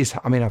 I mean, it is.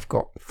 I mean, I've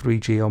got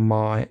 3G on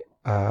my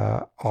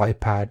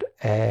iPad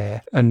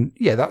Air, and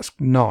yeah, that's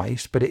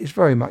nice, but it is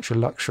very much a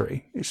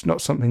luxury. It's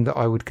not something that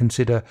I would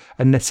consider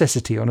a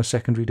necessity on a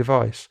secondary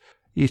device.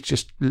 It's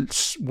just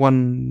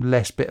one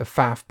less bit of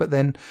faff, but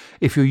then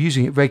if you're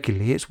using it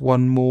regularly, it's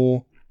one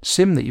more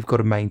SIM that you've got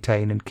to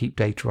maintain and keep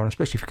data on,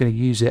 especially if you're going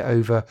to use it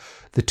over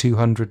the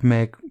 200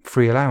 meg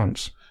free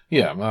allowance.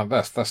 Yeah, well,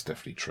 that's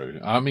definitely true.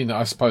 I mean,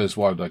 I suppose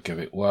why would I get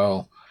it?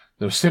 Well,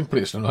 the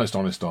simplest and most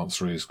honest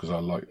answer is because I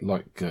like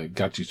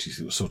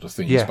gadgety sort of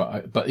things.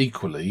 Yeah. But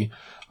equally,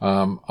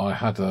 I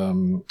had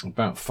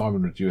about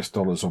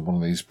 $500 on one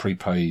of these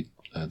prepaid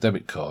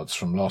debit cards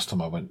from last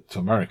time I went to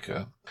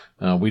America.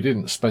 We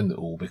didn't spend it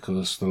all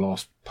because the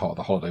last part of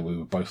the holiday we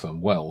were both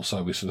unwell,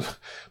 so we sort of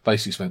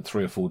basically spent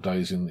 3 or 4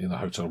 days in the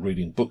hotel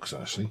reading books,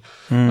 actually,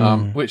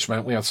 which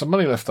meant we had some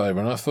money left over.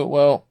 And I thought,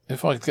 well,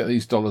 if I get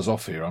these dollars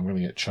off here, I'm going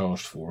to get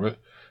charged for it.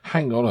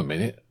 Hang on a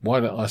minute, why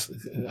don't I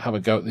have a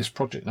go at this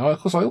project? Now, of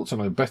course, I ought to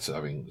know better,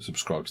 having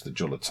subscribed to the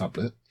Jolla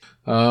tablet.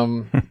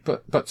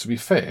 But to be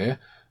fair,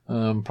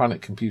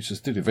 Planet Computers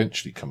did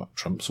eventually come up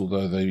trumps,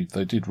 although they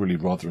did really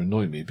rather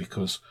annoy me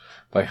because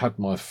they had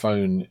my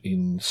phone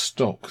in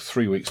stock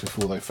 3 weeks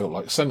before they felt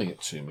like sending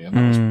it to me.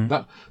 And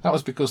that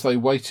was because they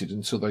waited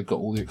until they got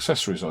all the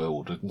accessories I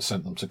ordered and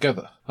sent them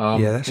together.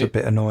 Yeah, that's a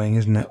bit annoying,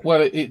 isn't it?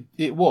 Well,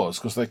 it was,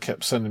 because they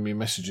kept sending me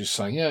messages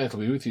saying, yeah,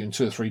 it'll be with you in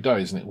 2 or 3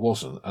 days, and it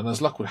wasn't. And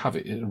as luck would have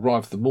it, it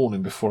arrived the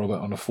morning before I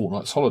went on a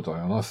fortnight's holiday.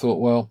 And I thought,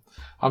 well,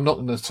 I'm not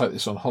going to take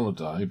this on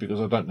holiday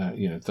because I don't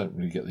know, don't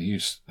really get the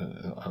use,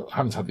 I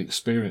haven't had the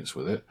experience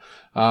with it.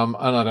 And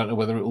I don't know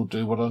whether it will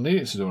do what I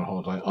need it to do on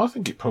holiday. I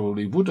think it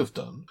probably would have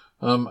done.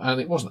 And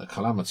it wasn't a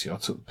calamity. I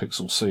took the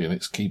Pixel C and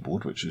its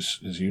keyboard, which is,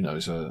 as you know,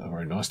 is a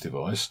very nice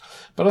device.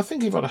 But I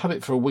think if I'd had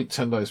it for a week,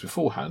 10 days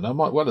beforehand, I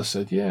might well have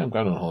said, yeah, I'm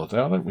going on holiday.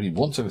 I don't really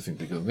want anything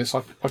bigger than this.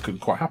 I could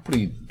quite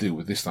happily deal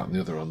with this, that and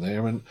the other on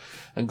there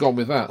and gone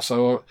with that.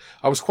 So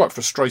I was quite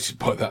frustrated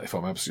by that, if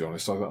I'm absolutely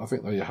honest. I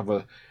think they have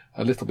a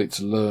little bit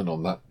to learn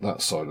on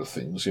that side of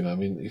things. I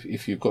mean,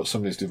 if you've got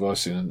somebody's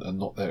device in and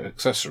not their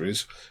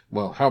accessories,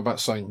 well, how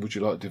about saying, would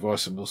you like a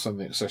device and we'll send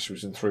the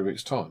accessories in 3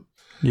 weeks' time?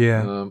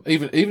 Yeah.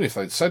 Even if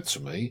they'd said to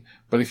me,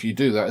 but if you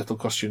do that, it'll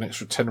cost you an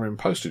extra tenner in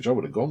postage, I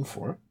would have gone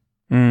for it.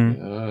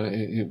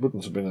 It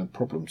wouldn't have been a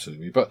problem to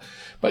me. But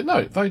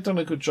no, they've done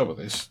a good job of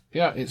this.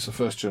 Yeah, it's a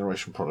first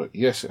generation product.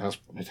 Yes, it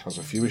has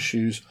a few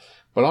issues,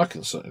 but I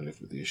can certainly live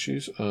with the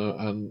issues.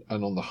 And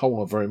on the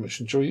whole, I very much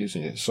enjoy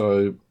using it.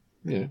 So,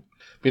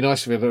 be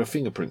nice if we had a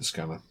fingerprint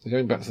scanner.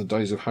 Going back to the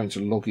days of having to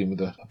log in with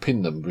a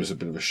PIN number is a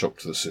bit of a shock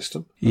to the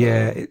system.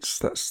 Yeah,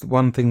 that's the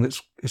one thing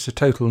it's a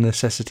total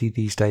necessity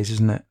these days,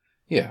 isn't it?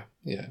 Yeah.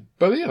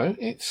 But,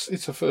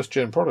 it's a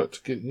first-gen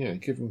product.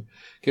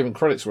 Given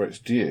credits where it's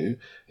due,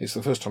 it's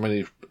the first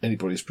time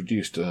anybody's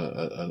produced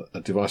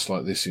a device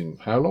like this in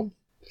how long?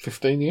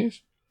 15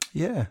 years?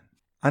 Yeah.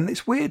 And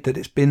it's weird that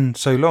it's been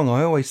so long.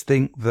 I always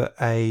think that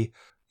a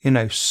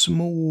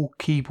small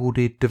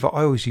keyboarded device.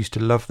 I always used to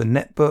love the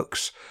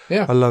netbooks.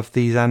 Yeah. I love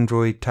these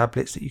Android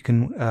tablets that you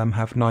can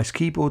have nice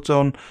keyboards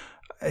on.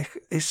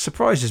 It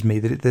surprises me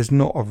that there's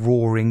not a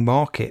roaring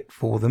market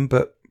for them,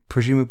 but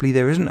presumably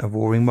there isn't a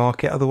roaring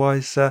market,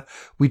 otherwise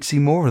we'd see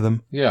more of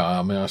them. Yeah,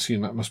 I mean, I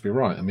assume that must be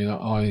right. I mean,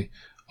 I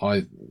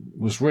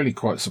was really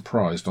quite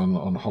surprised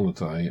on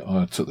holiday.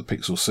 I took the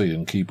Pixel C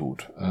and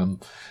keyboard.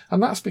 And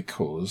that's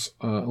because,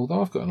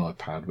 although I've got an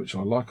iPad, which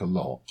I like a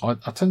lot,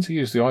 I tend to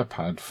use the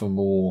iPad for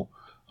more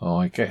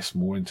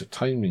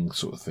entertaining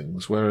sort of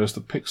things, whereas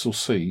the Pixel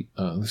C,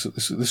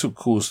 this will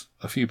cause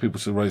a few people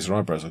to raise their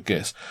eyebrows, I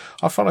guess.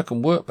 I find I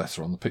can work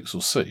better on the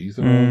Pixel C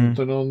than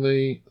on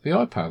the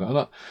iPad. And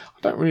I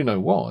don't really know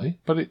why,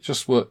 but it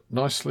just worked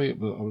nicely.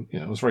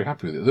 I was very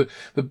happy with it.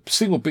 The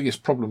single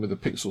biggest problem with the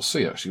Pixel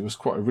C actually was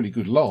quite a really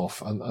good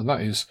laugh, and that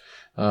is,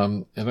 I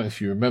don't know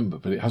if you remember,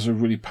 but it has a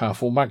really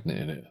powerful magnet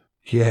in it.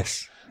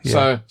 Yes.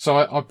 Yeah. So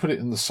I put it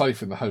in the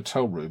safe in the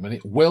hotel room, and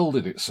it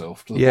welded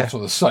itself to the bottom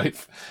of the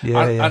safe.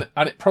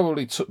 And it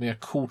probably took me a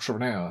quarter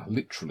of an hour,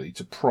 literally,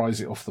 to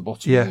prise it off the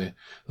bottom of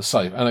the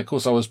safe. And of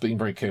course, I was being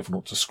very careful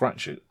not to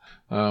scratch it.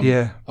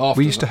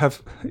 We used to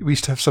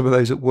have some of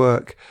those at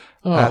work,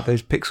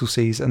 those Pixel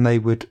Cs, and they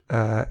would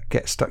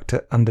get stuck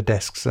to under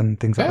desks and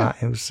things like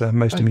that. It was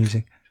most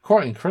amusing.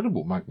 Quite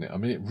incredible magnet. I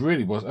mean, it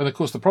really was. And of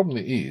course, the problem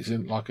it is,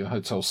 like a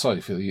hotel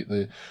safe,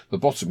 the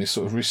bottom is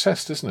sort of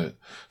recessed, isn't it?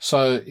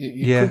 So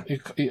you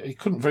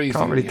couldn't very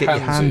easily can't really get your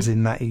hands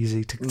in that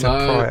easy to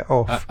pry it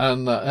off.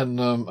 And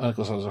of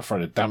course, I was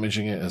afraid of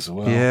damaging it as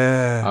well.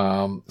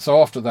 Yeah. So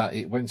after that,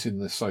 it went in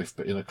the safe,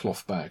 but in a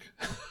cloth bag,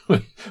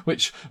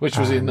 which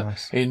was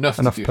enough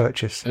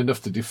purchase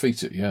enough to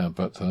defeat it. Yeah,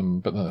 but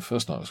no, the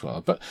first night was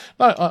well. But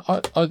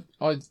no,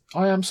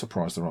 I am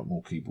surprised there aren't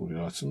more keyboarded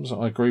items.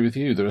 I agree with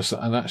you. There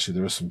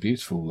are some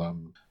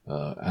beautiful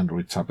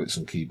Android tablets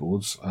and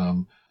keyboards.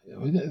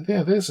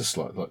 There's a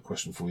slight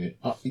question for you.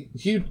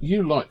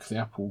 You like the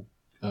Apple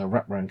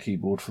wraparound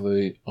keyboard for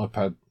the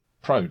iPad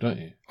Pro, don't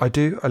you? I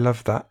do. I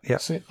love that. Yeah.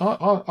 See,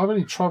 I've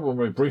only tried one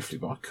very briefly,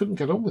 but I couldn't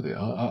get on with it.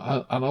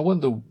 And I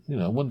wonder,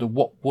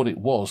 what it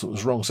was that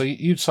was wrong. So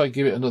you'd say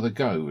give it another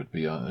go would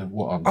be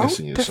what I'm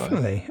guessing you'd say.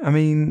 Definitely. I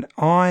mean,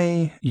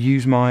 I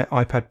use my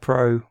iPad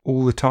Pro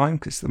all the time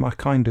because it's my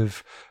kind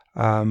of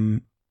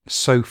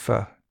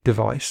sofa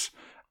device,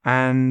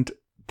 and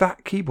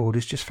that keyboard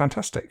is just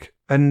fantastic.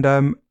 And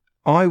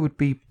I would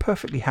be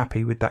perfectly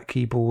happy with that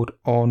keyboard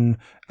on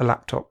a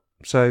laptop.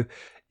 So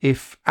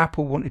if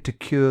Apple wanted to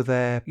cure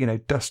their,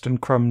 dust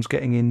and crumbs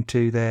getting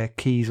into their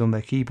keys on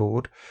their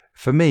keyboard,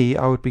 for me,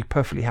 I would be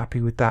perfectly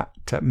happy with that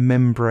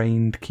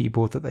membraned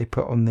keyboard that they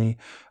put on the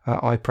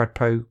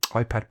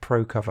iPad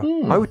Pro cover.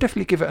 I would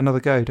definitely give it another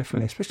go,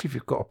 definitely, especially if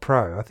you've got a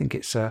Pro. I think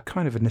it's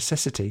kind of a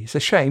necessity. It's a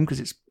shame because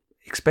it's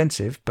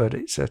expensive, but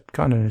it's a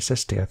kind of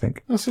necessity, I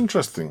think. That's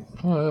interesting.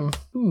 All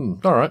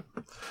right.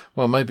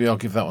 Well, maybe I'll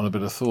give that one a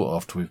bit of thought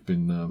after we've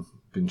been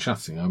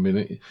chatting. I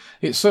mean,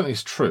 it certainly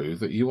is true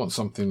that you want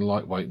something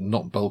lightweight,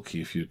 not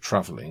bulky if you're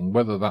travelling,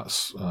 whether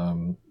that's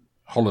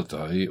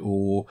holiday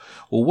or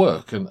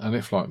work. And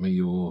if, like me,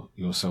 you're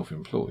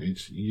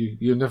self-employed,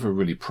 you're never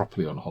really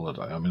properly on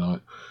holiday. I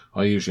mean,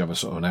 I usually have a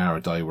sort of an hour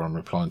a day where I'm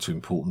replying to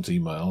important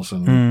emails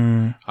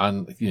and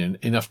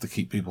enough to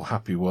keep people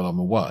happy while I'm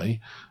away.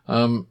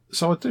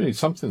 So I do need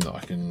something that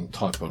I can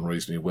type on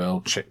reasonably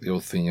well, check the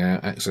odd thing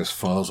out, access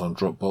files on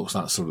Dropbox,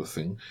 that sort of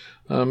thing.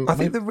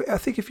 I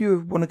think if you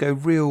want to go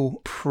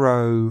real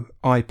pro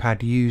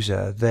iPad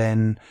user,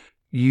 then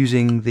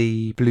using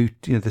the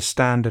the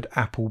standard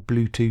Apple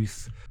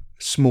Bluetooth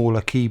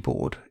smaller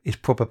keyboard is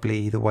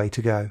probably the way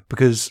to go,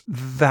 because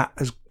I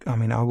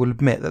will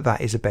admit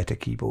that is a better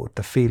keyboard.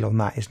 The feel on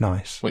that is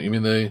nice. What, you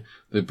mean the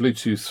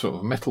Bluetooth sort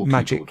of metal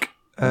keyboard?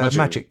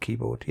 Magic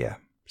keyboard, yeah.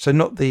 So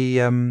not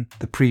the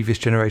previous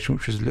generation,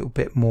 which was a little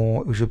bit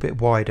more, it was a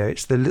bit wider.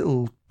 It's the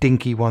little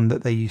dinky one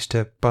that they used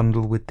to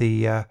bundle with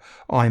the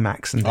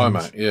iMacs and things.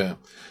 iMac, yeah.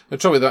 The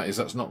trouble with that is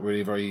that's not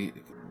really very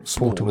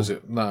small, portable, is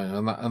it? No,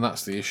 and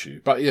that's the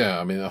issue. But yeah,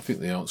 I mean, I think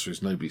the answer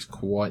is nobody's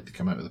quite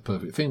come out with the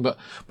perfect thing. But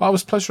I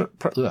was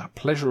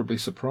pleasurably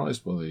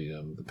surprised by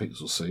the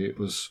Pixel C. It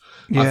was.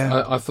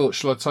 Yeah. I thought,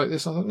 shall I take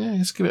this? I thought, yeah,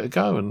 let's give it a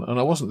go, and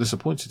I wasn't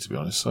disappointed, to be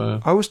honest.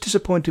 So I was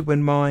disappointed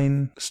when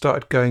mine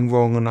started going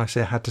wrong, and I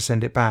had to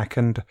send it back.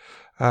 And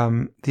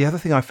the other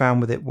thing I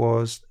found with it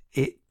was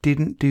it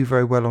didn't do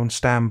very well on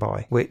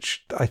standby,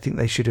 which I think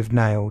they should have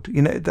nailed.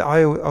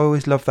 I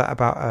always love that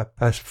about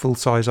a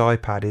full-size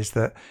iPad, is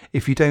that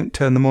if you don't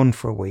turn them on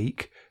for a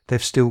week,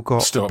 they've still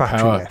got battery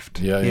power left.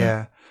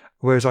 Yeah.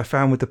 Whereas I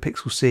found with the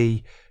Pixel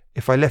C,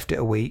 if I left it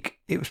a week,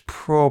 it was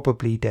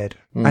probably dead.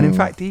 And in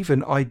fact,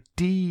 even I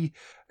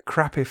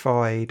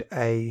decrapified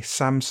a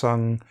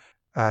Samsung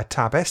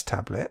Tab S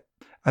tablet,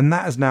 and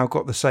that has now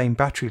got the same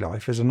battery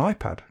life as an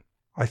iPad.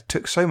 I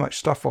took so much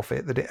stuff off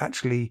it that it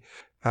actually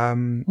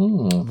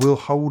will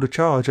hold a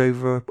charge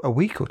over a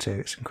week or two.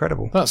 It's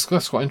incredible. That's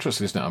quite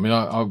interesting, isn't it? I mean,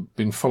 I've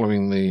been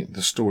following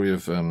the story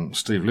of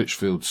Steve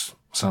Litchfield's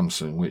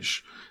Samsung,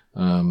 which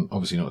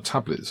obviously not a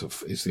tablet,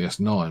 it's the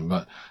S9.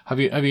 But have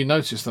you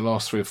noticed the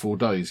last 3 or 4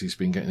 days he's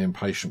been getting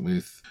impatient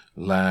with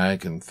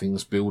lag and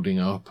things building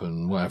up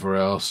and whatever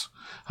else?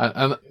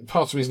 And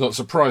part of me is not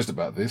surprised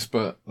about this,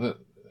 but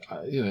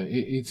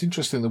it's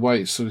interesting the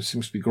way it sort of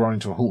seems to be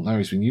grinding to a halt now.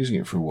 He's been using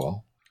it for a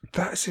while.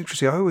 That's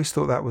interesting. I always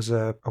thought that was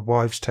a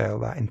wives' tale,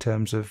 that in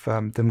terms of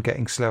them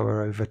getting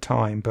slower over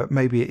time, but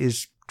maybe it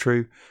is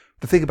true.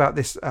 The thing about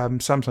this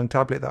Samsung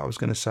tablet that I was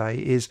going to say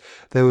is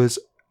there was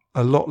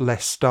a lot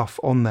less stuff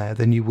on there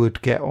than you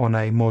would get on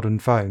a modern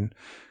phone,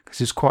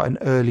 because it's quite an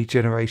early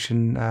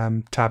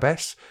generation Tab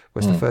S.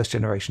 Was the first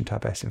generation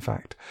Tab S, in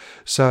fact.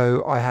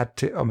 So I had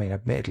to,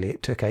 admittedly,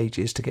 it took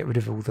ages to get rid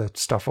of all the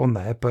stuff on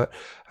there, but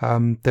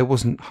there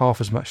wasn't half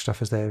as much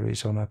stuff as there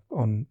is on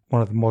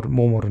one of the more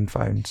modern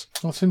phones.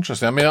 That's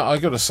interesting. I mean, I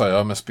got to say,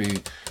 I must be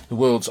either the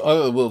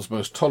world's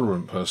most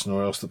tolerant person,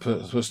 or else the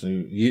person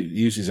who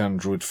uses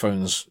Android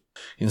phones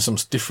in some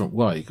different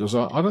way, because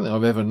I don't think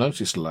I've ever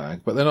noticed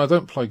lag. But then I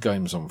don't play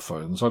games on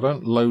phones. I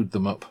don't load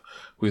them up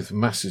with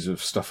masses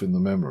of stuff in the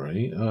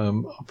memory.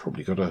 I've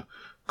probably got a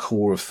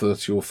core of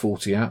 30 or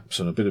 40 apps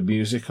and a bit of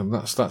music, and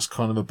that's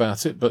kind of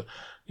about it. But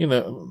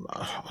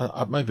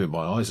maybe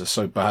my eyes are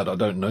so bad I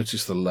don't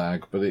notice the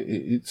lag, but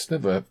it's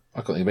never,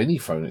 I can't think of any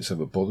phone it's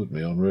ever bothered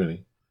me on,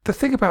 really. The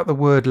thing about the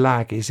word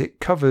lag is it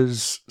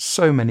covers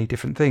so many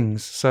different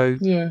things. So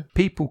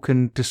people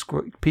can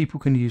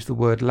use the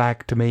word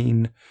lag to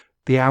mean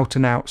the out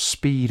and out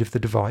speed of the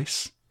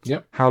device.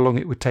 Yep. How long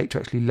it would take to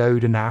actually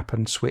load an app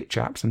and switch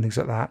apps and things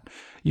like that.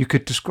 You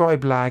could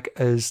describe lag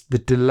as the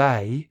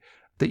delay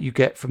that you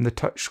get from the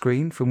touch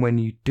screen, from when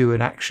you do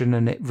an action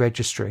and it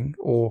registering,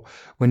 or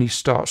when you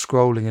start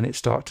scrolling and it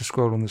starts to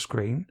scroll on the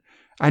screen.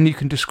 And you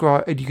can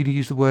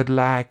use the word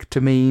lag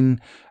to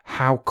mean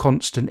how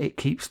constant it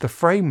keeps the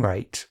frame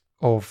rate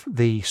of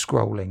the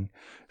scrolling.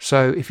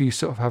 So if you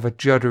sort of have a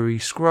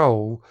juddery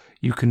scroll,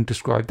 you can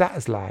describe that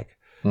as lag.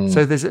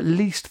 So there's at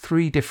least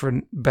 3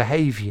 different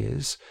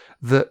behaviours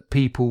that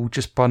people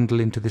just bundle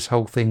into this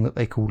whole thing that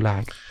they call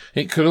lag?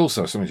 It could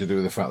also have something to do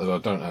with the fact that I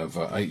don't have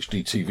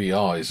HD TV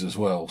eyes as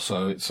well.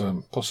 So it's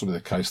possibly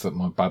the case that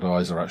my bad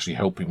eyes are actually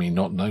helping me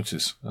not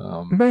notice.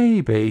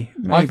 Maybe.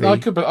 I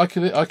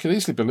could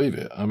easily believe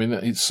it. I mean,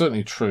 it's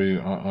certainly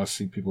true. I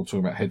see people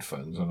talking about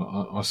headphones, and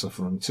I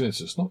suffer from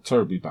tinnitus, not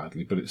terribly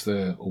badly, but it's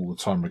there all the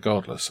time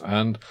regardless.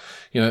 And,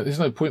 there's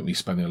no point me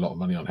spending a lot of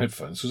money on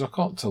headphones because I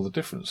can't tell the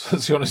difference.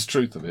 That's the honest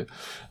truth of it.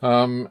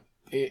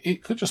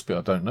 It could just be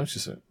I don't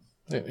notice it.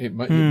 It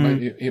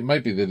may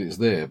be that it's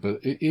there, but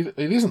it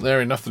isn't there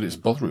enough that it's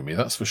bothering me.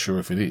 That's for sure.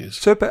 If it is.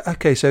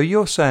 So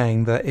you're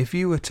saying that if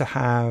you were to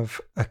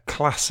have a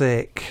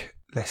classic,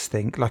 let's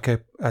think, like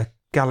a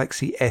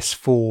Galaxy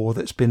S4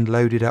 that's been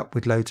loaded up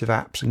with loads of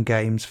apps and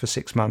games for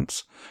 6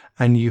 months,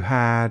 and you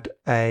had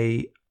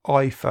a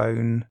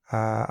iPhone,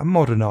 a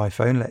modern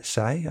iPhone, let's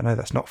say. I know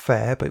that's not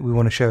fair, but we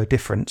want to show a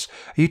difference.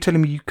 Are you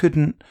telling me you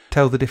couldn't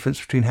tell the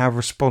difference between how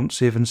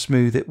responsive and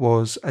smooth it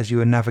was as you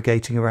were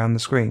navigating around the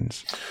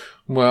screens?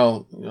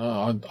 Well,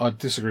 I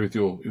disagree with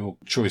your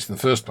choice in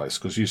the first place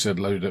because you said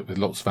load it with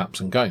lots of apps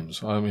and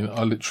games. I mean,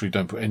 I literally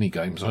don't put any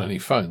games on any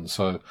phone,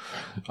 so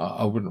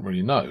I wouldn't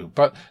really know.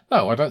 But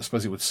no, I don't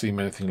suppose it would seem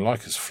anything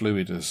like as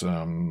fluid as, say,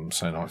 an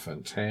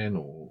iPhone 10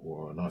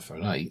 or an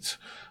iPhone 8.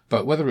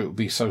 But whether it would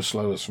be so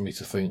slow as for me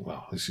to think,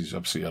 well, this is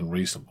absolutely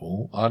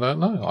unreasonable, I don't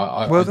know.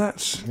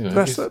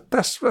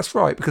 That's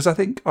right, because I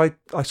think I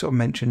sort of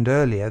mentioned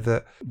earlier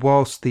that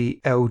whilst the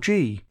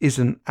LG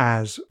isn't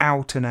as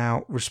out and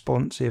out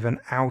responsive and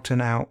out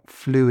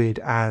fluid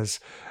as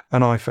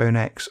an iPhone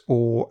X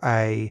or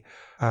a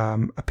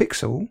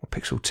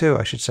Pixel 2,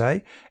 I should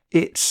say,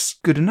 it's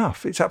good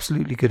enough. It's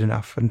absolutely good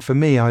enough. And for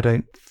me, I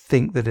don't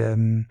think that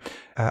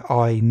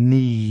I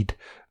need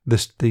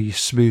the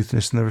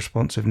smoothness and the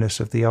responsiveness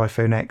of the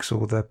iPhone X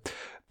or the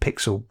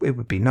Pixel. It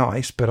would be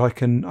nice, but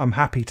I'm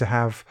happy to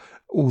have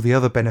all the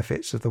other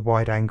benefits of the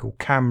wide angle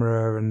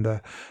camera and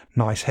the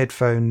nice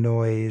headphone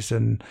noise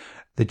and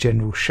the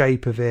general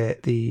shape of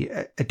it, the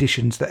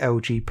additions that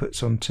LG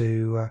puts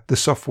onto the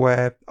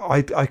software.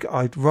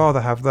 I'd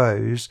rather have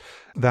those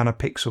than a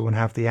Pixel and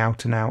have the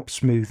out and out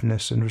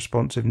smoothness and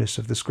responsiveness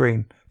of the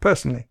screen,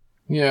 personally.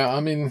 Yeah, I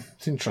mean,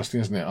 it's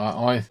interesting, isn't it?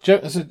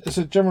 As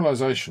a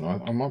generalisation,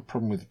 my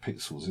problem with the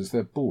Pixels is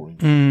they're boring.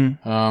 And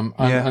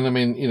I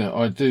mean,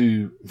 I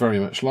do very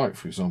much like,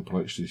 for example,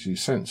 HTC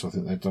Sense. I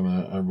think they've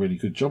done a really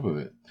good job of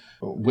it.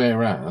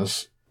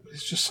 Whereas,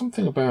 it's just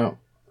something about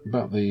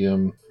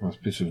the I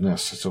appear to have now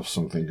set off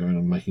something going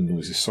on making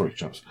noises. Sorry,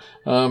 chaps.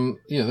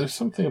 There's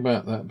something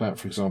about that. About,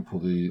 for example,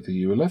 the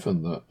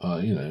U11 that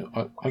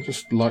I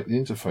just like the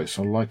interface.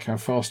 I like how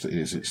fast it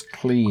is. It's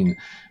clean.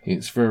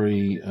 It's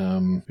very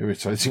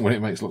irritating when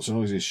it makes lots of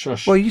noises.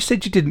 Shush. Well, you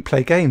said you didn't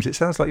play games. It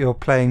sounds like you're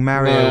playing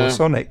Mario or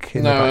Sonic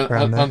in the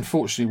background.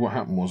 Unfortunately, what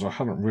happened was I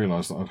hadn't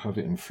realised that I'd had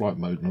it in flight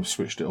mode and I've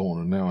switched it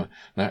on, and now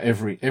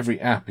every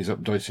app is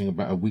updating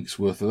about a week's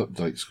worth of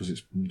updates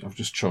because I've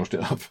just charged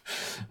it up.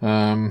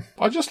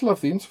 I just love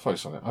the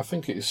interface on it. I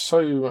think it is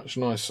so much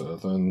nicer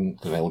than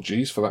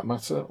LG's for that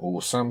matter,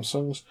 or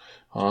Samsung's.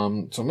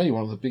 To me,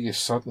 one of the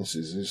biggest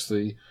sadnesses is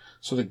the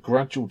sort of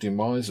gradual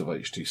demise of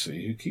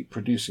HTC, who keep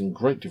producing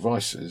great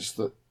devices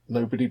that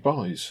nobody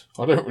buys.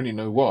 I don't really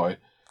know why.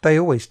 They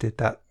always did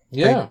that.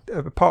 Yeah.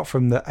 Apart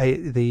from the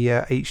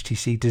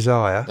HTC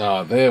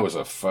Desire. There was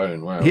a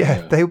phone. Wow.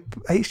 Yeah,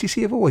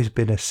 HTC have always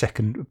been a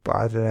second.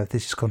 I don't know if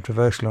this is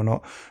controversial or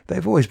not.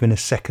 They've always been a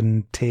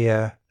second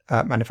tier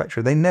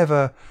manufacturer. They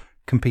never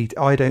compete.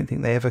 I don't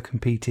think they ever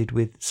competed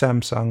with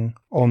Samsung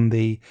on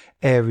the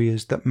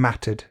areas that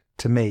mattered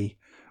to me,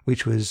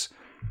 which was,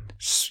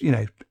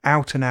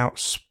 out and out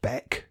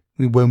spec.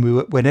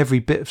 When every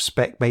bit of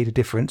spec made a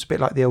difference, a bit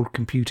like the old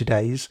computer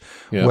days,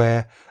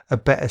 where a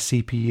better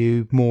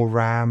CPU, more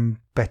RAM,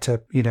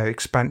 better,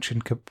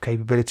 expansion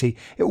capability,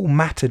 it all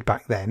mattered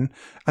back then.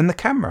 And the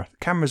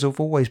cameras have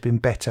always been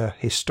better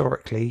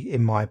historically,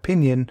 in my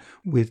opinion,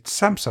 with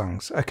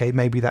Samsung's. Okay,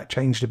 maybe that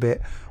changed a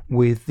bit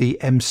with the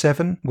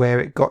M7,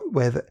 where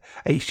the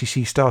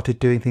HTC started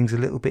doing things a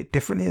little bit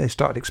differently. They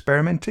started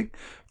experimenting,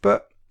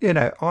 but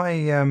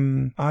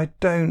I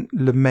don't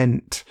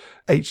lament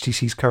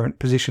HTC's current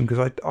position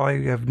because I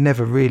have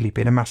never really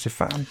been a massive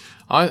fan.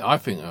 I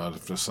think I'd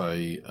have to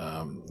say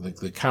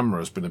the camera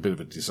has been a bit of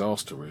a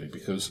disaster, really,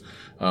 because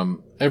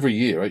every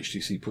year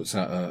HTC puts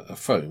out a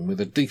phone with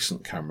a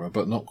decent camera,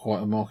 but not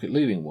quite a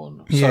market-leading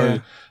one. Yeah.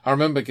 So I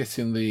remember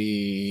getting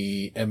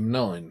the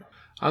M9.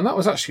 And that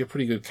was actually a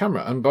pretty good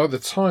camera. And by the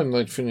time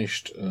they'd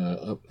finished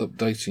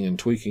updating and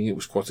tweaking, it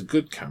was quite a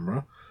good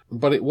camera.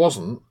 But it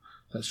wasn't.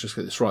 Let's just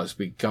get this right. It's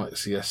big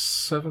Galaxy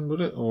S7,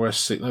 would it? Or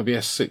S6? No, it'd be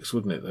S6,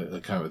 wouldn't it?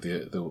 That came with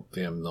the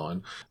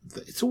M9.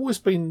 It's always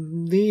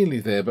been nearly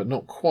there, but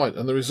not quite.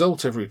 And the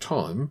result every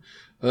time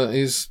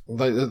is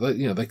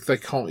they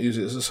can't use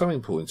it as a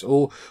selling point.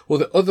 Or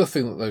the other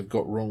thing that they've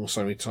got wrong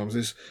so many times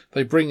is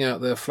they bring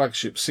out their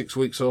flagship 6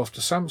 weeks after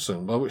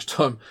Samsung, by which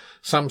time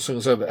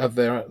Samsung's have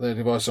their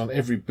device on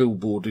every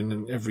billboard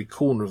in every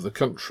corner of the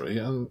country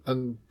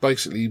and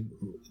basically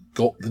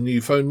got the new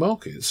phone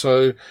market.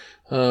 So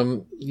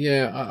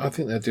I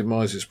think their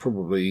demise is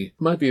probably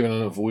maybe even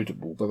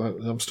unavoidable, but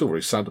I'm still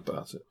very sad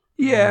about it.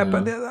 Yeah,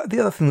 but the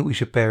other thing that we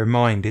should bear in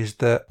mind is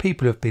that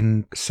people have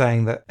been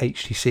saying that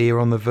HTC are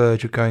on the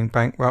verge of going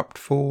bankrupt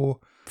for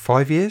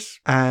 5 years,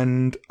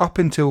 and up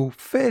until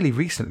fairly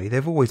recently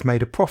they've always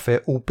made a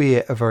profit,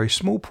 albeit a very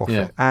small profit.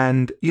 Yeah.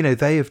 And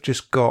they have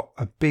just got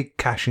a big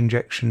cash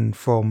injection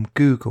from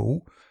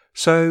Google,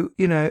 so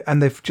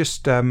and they've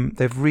just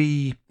they've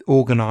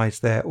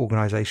reorganized their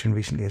organization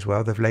recently as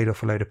well. They've laid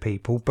off a load of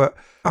people, but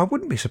I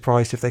wouldn't be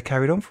surprised if they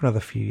carried on for another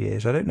few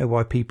years. I don't know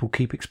why people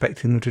keep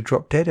expecting them to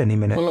drop dead any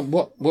minute.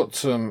 Well,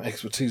 what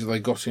expertise have they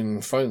got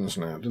in phones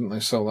now? Didn't they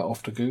sell that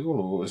off to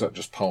Google, or is that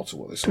just part of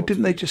what they sold?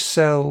 Didn't they just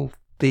sell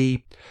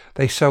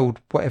they sold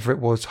whatever it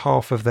was,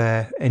 half of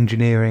their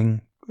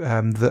engineering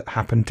that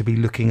happened to be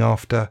looking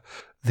after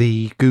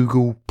the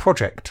Google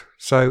project.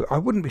 So I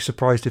wouldn't be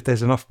surprised if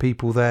there's enough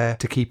people there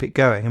to keep it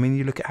going. I mean,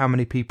 you look at how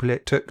many people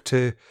it took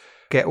to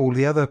get all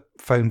the other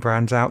phone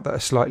brands out that are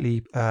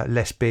slightly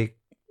less big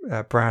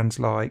brands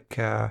like,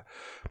 I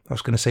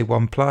was going to say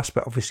OnePlus,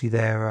 but obviously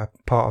they're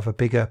part of a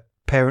bigger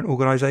parent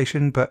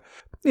organisation. But,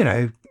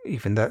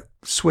 even that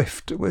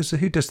Swift,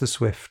 who does the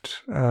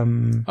Swift?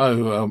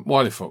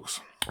 Wiley Fox.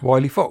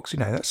 Wiley Fox,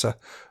 that's a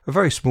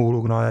very small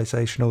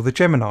organisation, or the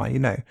Gemini,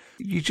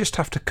 you just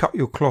have to cut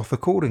your cloth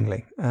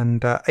accordingly.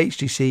 And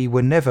HTC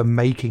were never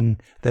making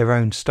their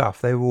own stuff.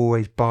 They were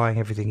always buying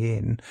everything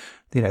in.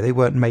 They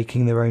weren't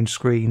making their own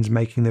screens,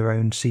 making their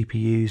own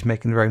CPUs,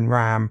 making their own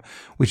RAM,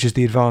 which is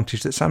the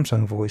advantage that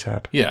Samsung have always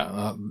had.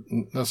 Yeah,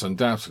 that's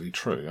undoubtedly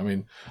true. I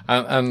mean,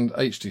 and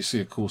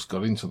HTC, of course,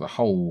 got into the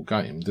whole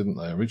game, didn't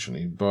they,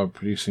 originally, by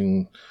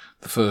producing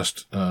the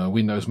first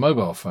Windows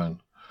mobile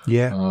phone.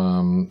 Yeah.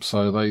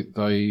 So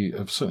they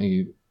have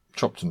certainly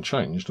chopped and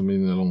changed. I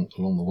mean,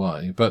 along the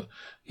way, but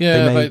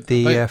yeah, they made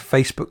the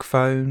Facebook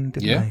phone,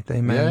 didn't they?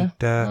 They made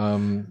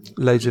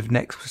loads of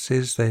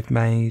Nexuses. They've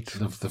made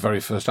the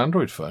very first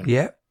Android phone.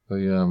 Yeah.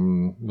 The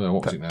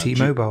what was it now?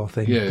 T-Mobile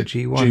thing. Yeah, the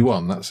G1.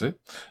 G1, that's it.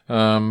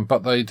 But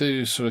they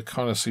do sort of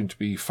kind of seem to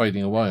be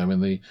fading away. I mean,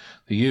 the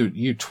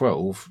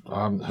U12.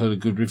 I haven't heard a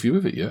good review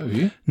of it yet. Have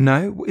you?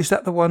 No. Is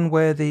that the one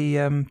where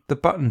the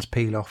buttons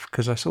peel off?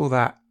 Because I saw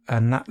that.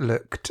 And that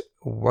looked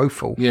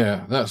woeful.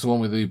 Yeah, that's the one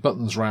with the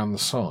buttons round the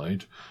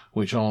side,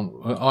 which aren't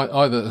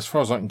either, as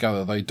far as I can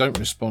gather, they don't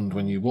respond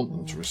when you want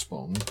them to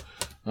respond,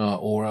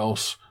 or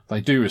else they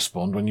do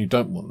respond when you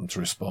don't want them to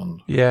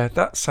respond. Yeah,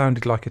 that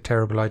sounded like a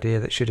terrible idea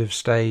that should have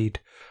stayed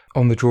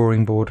on the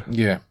drawing board.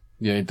 Yeah,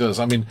 it does.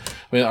 I mean,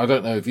 I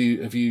don't know if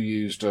you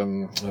used I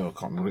can't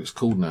remember what it's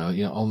called now.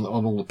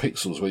 On all the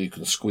pixels where you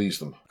can squeeze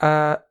them.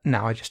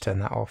 No, I just turn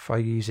that off.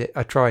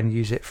 I try and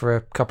use it for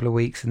a couple of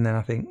weeks, and then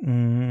I think,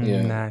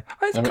 no.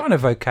 It's kind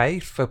of okay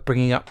for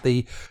bringing up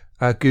the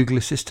Google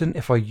Assistant.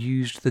 If I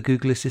used the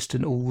Google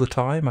Assistant all the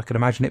time, I can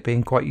imagine it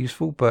being quite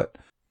useful, but.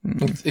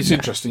 It's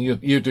interesting.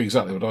 You do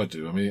exactly what I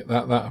do. I mean,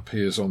 that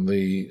appears on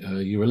the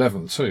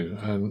U11 too,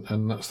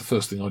 and that's the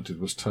first thing I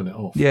did was turn it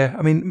off. Yeah,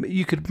 I mean,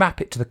 you could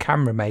map it to the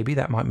camera. Maybe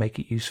that might make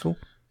it useful.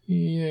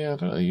 Yeah, I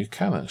don't know. You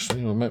can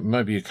actually. Or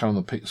maybe you can on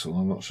the Pixel.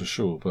 I'm not so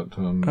sure, but.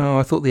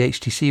 I thought the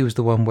HTC was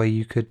the one where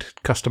you could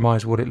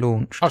customise what it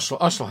launched. I shall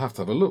have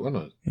to have a look, won't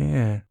I?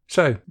 Yeah.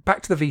 So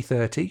back to the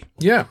V30.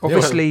 Yeah.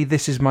 Obviously,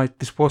 this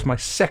was my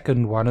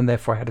second one, and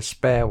therefore I had a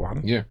spare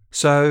one. Yeah.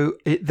 So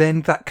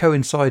that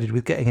coincided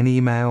with getting an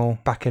email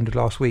back end of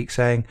last week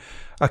saying,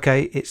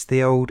 "Okay, it's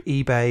the old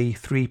eBay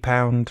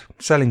 £3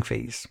 selling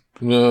fees."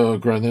 No,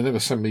 Graham, they never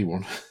sent me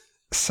one.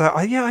 So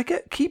I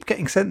keep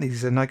getting sent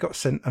these, and I got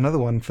sent another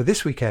one for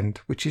this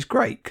weekend, which is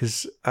great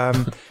because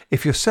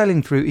if you're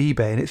selling through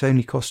eBay and it's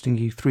only costing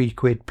you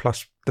 £3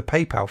 plus the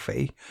PayPal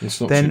fee,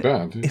 it's not too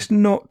bad. It's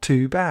not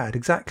too bad,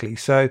 exactly.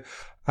 So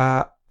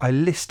I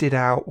listed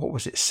out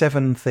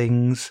 7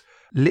 things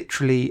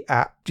literally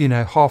at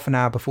half an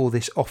hour before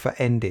this offer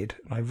ended.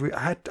 I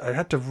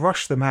had to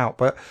rush them out,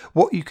 but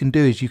what you can do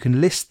is you can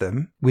list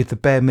them with the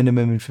bare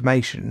minimum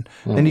information,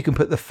 then you can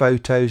put the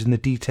photos and the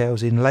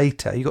details in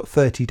later. You got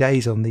 30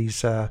 days on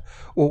these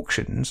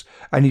auctions,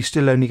 and you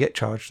still only get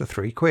charged the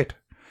 £3.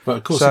 But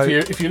of course,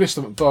 if you list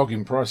them at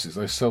bargain prices,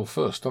 they sell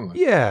first, don't they?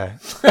 Yeah.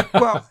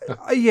 Well,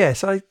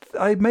 yes, I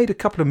made a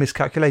couple of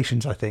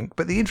miscalculations, I think.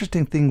 But the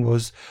interesting thing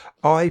was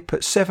I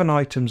put 7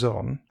 items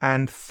on,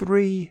 and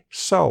 3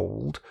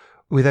 sold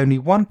with only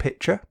one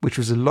picture, which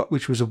was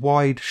a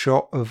wide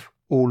shot of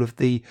all of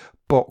the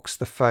box,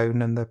 the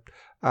phone, and the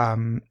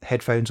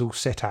headphones all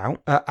set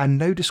out, and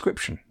no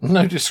description.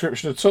 No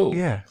description at all.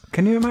 Yeah.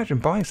 Can you imagine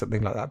buying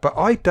something like that? But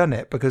I'd done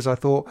it because I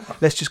thought,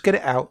 let's just get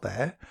it out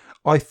there.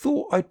 I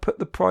thought I'd put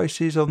the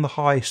prices on the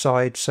high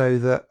side so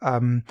that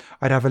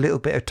I'd have a little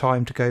bit of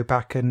time to go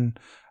back and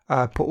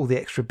put all the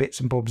extra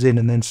bits and bobs in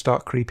and then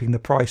start creeping the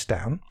price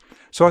down.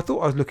 So I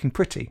thought I was looking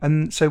pretty.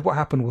 And so what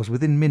happened was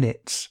within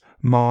minutes,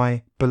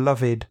 my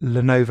beloved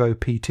Lenovo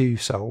P2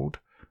 sold,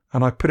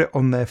 and I put it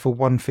on there for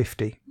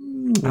 £150.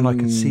 And I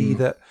could see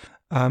that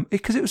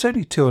because it was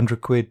only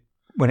 £200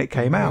 when it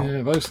came out.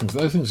 Yeah, those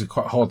things are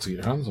quite hard to get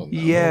your hands on.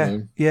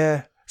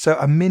 Yeah. So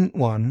a mint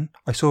one,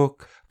 I saw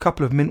a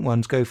couple of mint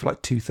ones go for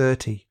like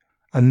 £230,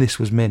 and this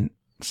was mint.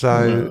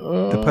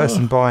 So the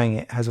person buying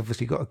it has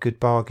obviously got a good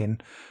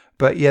bargain.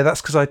 But yeah,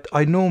 that's because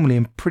I normally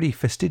am pretty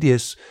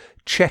fastidious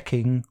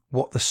checking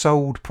what the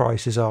sold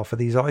prices are for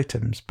these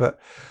items. But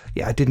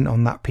yeah, I didn't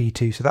on that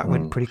P2, so that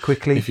went pretty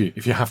quickly.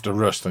 If you have to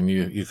rush, then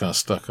you're kind of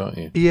stuck, aren't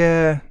you?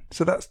 Yeah,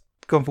 so that's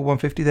gone for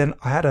 150. Then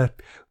I had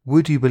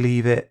would you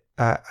believe it,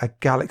 a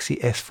Galaxy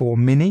S4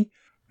 Mini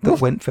that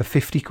went for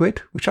 50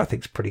 quid, which I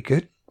think is pretty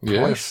good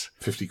price.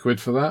 Yeah, 50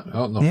 quid for that?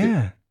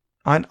 Yeah.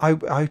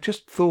 I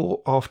just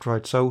thought after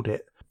I'd sold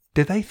it,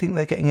 did they think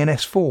they're getting an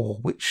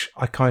S4, which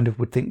I kind of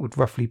would think would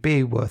roughly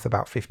be worth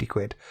about 50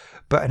 quid.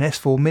 But an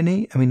S4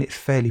 Mini, I mean, it's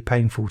fairly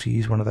painful to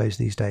use one of those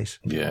these days.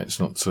 Yeah,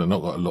 it's not got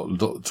a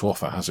lot to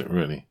offer, has it,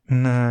 really?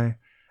 No.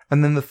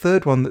 And then the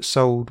third one that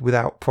sold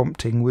without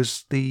prompting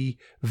was the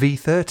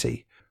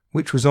V30,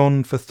 which was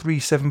on for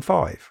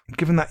 375.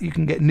 Given that you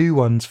can get new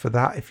ones for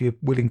that if you're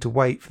willing to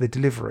wait for the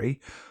delivery,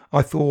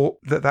 I thought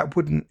that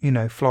wouldn't,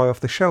 fly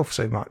off the shelf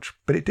so much.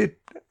 But it did.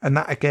 And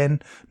that,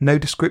 again, no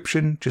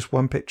description, just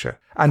one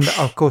picture. And,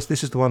 of course,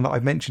 this is the one that I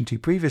mentioned to you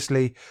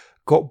previously,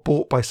 got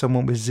bought by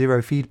someone with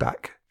zero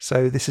feedback.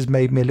 So this has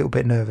made me a little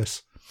bit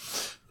nervous.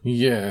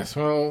 Yes,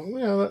 well,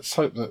 yeah, let's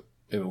hope that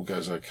it all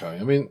goes okay.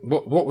 I mean,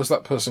 what was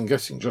that person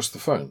getting? Just the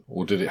phone?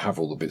 Or did it have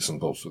all the bits and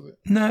bobs with it?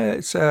 No,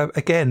 it's,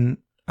 again,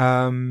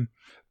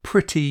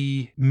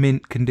 pretty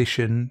mint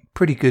condition,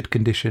 pretty good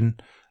condition.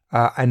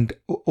 And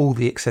all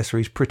the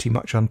accessories pretty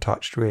much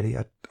untouched, really.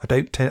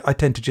 I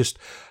tend to just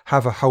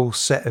have a whole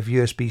set of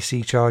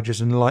USB-C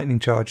chargers and lightning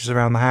chargers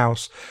around the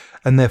house,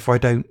 and therefore I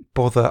don't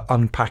bother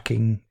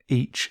unpacking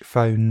each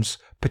phone's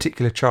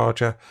particular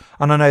charger.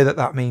 And I know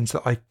that means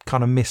that I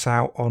kind of miss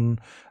out on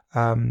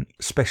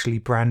specially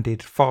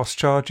branded fast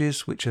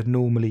charges, which are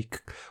normally,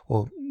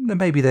 or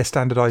maybe they're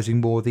standardizing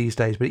more these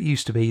days, but it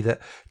used to be that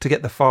to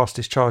get the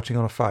fastest charging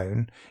on a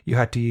phone, you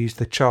had to use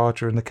the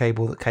charger and the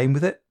cable that came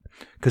with it,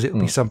 because it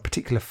would be some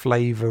particular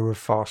flavour of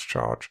fast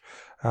charge.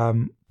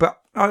 But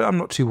I'm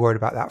not too worried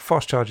about that.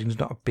 Fast charging is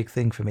not a big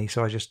thing for me,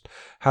 so I just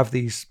have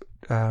these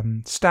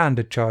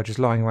standard chargers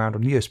lying around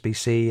on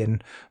USB-C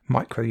and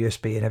micro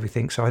USB and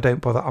everything, so I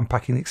don't bother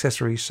unpacking the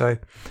accessories. So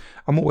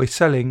I'm always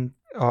selling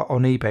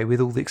on eBay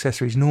with all the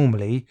accessories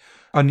normally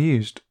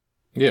unused.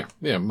 Yeah,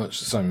 much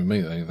the same with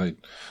me.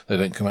 They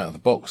don't come out of the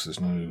box.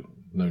 There's no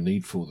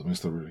need for them,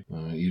 is there really?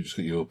 You just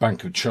got your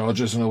bank of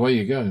chargers and away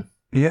you go.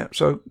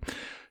 So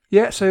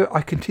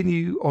I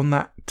continue on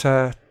that.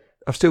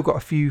 I've still got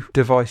a few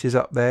devices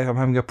up there. I'm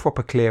having a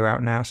proper clear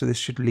out now, so this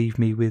should leave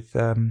me with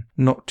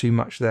not too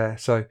much there.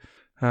 So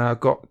I've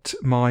got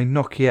my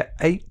Nokia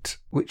 8,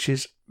 which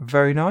is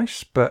very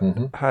nice, but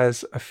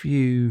has a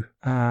few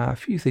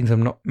things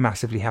I'm not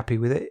massively happy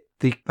with it.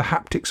 The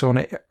haptics on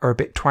it are a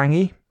bit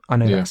twangy. I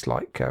know that's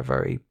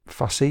very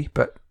fussy,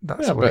 but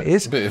that's what it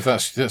is. But if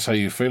that's how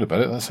you feel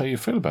about it, that's how you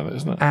feel about it,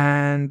 isn't it?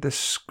 And the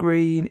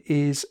screen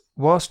is,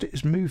 whilst it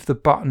has moved the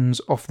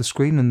buttons off the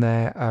screen and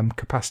they're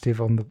capacitive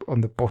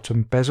on the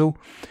bottom bezel,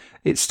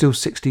 it's still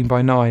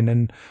 16:9.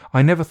 And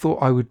I never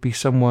thought I would be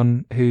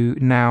someone who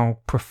now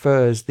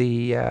prefers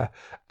the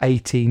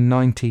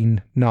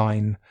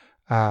 18:19:9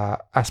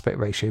 aspect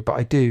ratio, but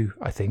I do,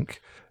 I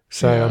think.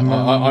 So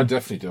I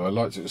definitely do. I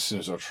liked it as soon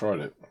as I tried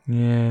it.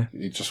 Yeah.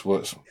 It just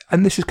works.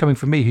 And this is coming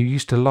from me, who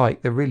used to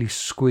like the really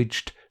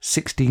squidged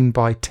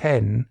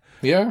 16:10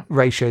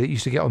 ratio that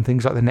used to get on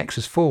things like the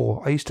Nexus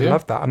 4. I used to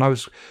love that, and I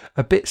was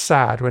a bit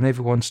sad when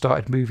everyone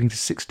started moving to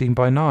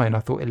 16:9. I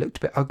thought it looked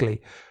a bit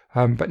ugly.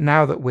 But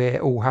now that we're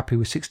all happy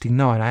with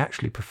 16:9, I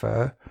actually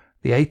prefer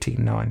the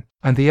 18:9.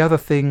 And the other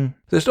thing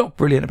that's not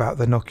brilliant about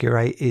the Nokia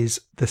 8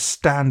 is the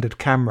standard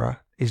camera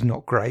is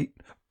not great,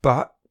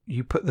 but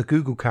you put the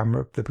Google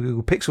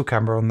Pixel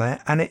camera on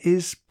there, and it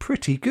is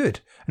pretty good.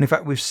 And in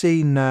fact, we've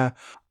seen our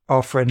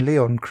friend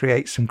Leon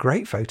create some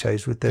great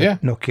photos with the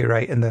Nokia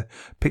 8 and the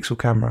Pixel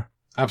camera.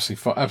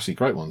 Absolutely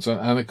great ones.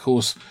 And of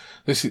course,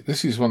 this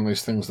is one of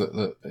those things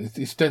that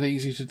it's dead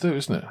easy to do,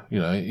 isn't it?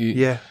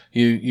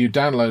 You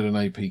download an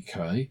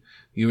APK,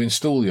 you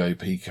install the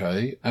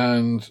APK,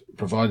 and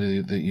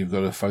provided that you've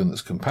got a phone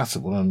that's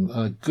compatible, and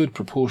a good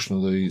proportion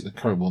of the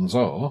current ones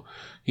are,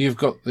 you've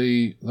got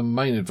the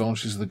main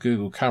advantages of the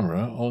Google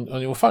camera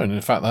on your phone.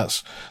 In fact,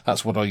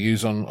 that's what I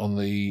use on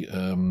the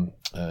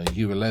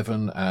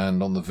U11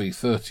 and on the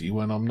V30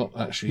 when I'm not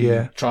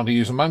actually trying to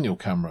use a manual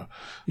camera.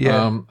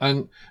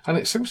 And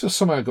it seems to have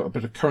somehow got a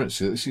bit of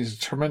currency that this is a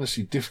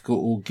tremendously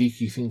difficult or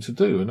geeky thing to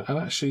do. And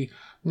actually,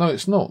 no,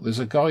 it's not. There's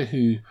a guy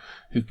who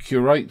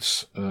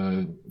curates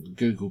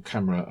Google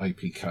camera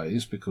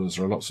APKs, because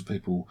there are lots of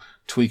people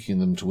tweaking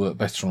them to work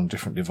better on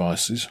different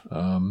devices.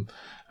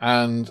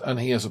 And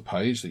he has a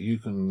page that you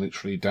can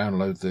literally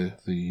download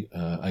the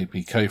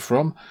APK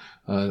from.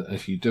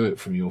 If you do it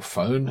from your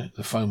phone,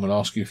 the phone will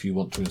ask you if you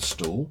want to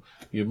install.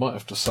 You might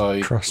have to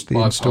say trust the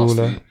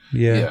installer.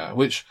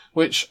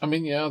 Which I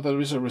mean, there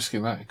is a risk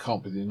in that. It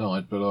can't be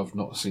denied. But I've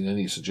not seen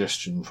any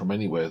suggestion from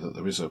anywhere that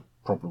there is a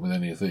problem with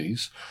any of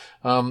these.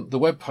 The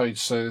web page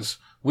says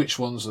which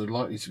ones are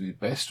likely to be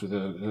best. With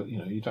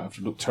you don't have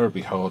to look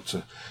terribly hard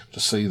to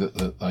see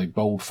that they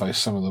boldface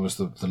some of them as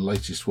the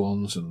latest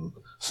ones, and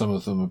some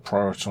of them are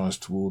prioritised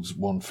towards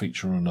one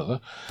feature or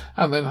another.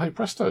 And then, hey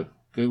presto,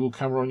 Google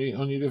camera on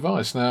your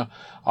device. Now,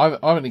 I've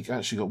only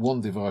actually got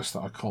one device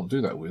that I can't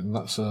do that with, and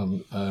that's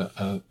an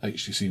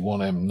HTC One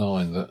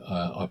M9 that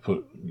I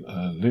put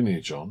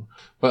Lineage on.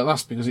 But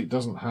that's because it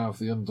doesn't have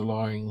the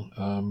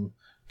underlying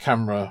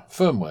camera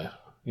firmware.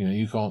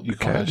 You can't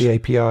the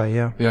API,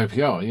 yeah. The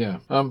API, yeah.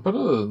 But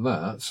other than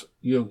that,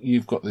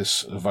 you've got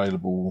this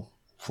available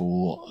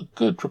for a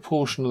good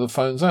proportion of the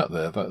phones out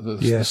there.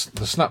 The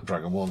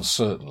Snapdragon ones,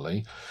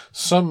 certainly.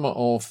 Some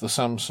of the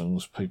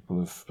Samsungs people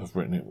have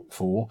written it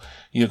for.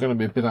 You're going to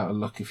be a bit out of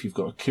luck if you've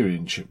got a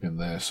Kirin chip in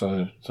there,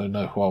 so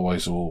no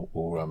Huawei's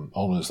or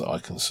Honors that I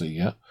can see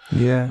yet.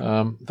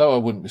 Yeah. Though I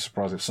wouldn't be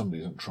surprised if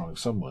somebody isn't trying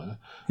somewhere.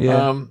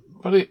 Yeah.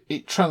 But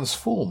it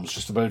transforms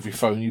just about every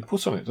phone you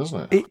put on it,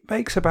 doesn't it?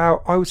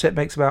 I would say it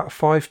makes about a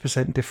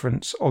 5%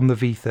 difference on the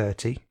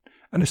V30.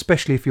 And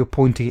especially if you're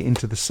pointing it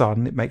into the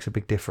sun, it makes a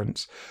big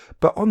difference.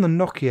 But on the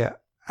Nokia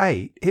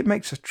 8, it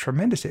makes a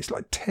tremendous, it's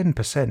like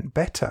 10%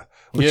 better,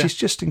 which is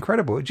just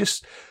incredible. It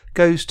just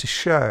goes to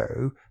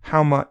show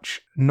how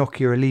much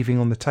Nokia are leaving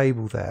on the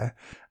table there.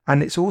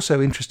 And it's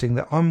also interesting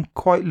that I'm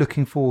quite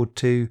looking forward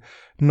to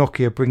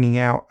Nokia bringing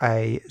out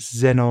a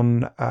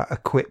Xenon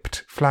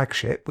equipped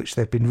flagship, which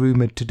they've been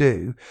rumoured to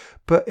do.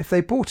 But if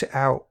they brought it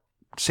out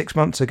 6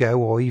 months ago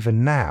or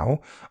even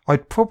now,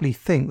 I'd probably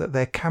think that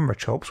their camera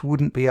chops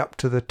wouldn't be up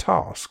to the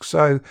task.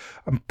 So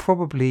I'm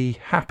probably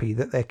happy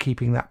that they're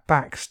keeping that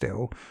back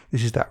still.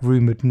 This is that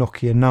rumoured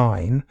Nokia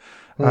 9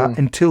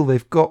 until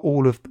they've got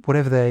all of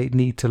whatever they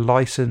need to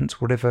license,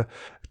 whatever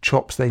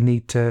chops they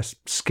need to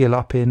skill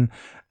up in.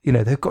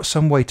 They've got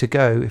some way to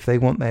go if they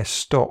want their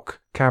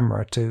stock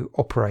camera to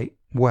operate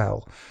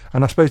well.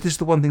 And I suppose this is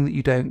the one thing that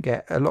you don't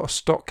get. A lot of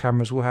stock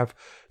cameras will have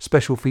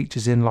special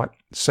features in, like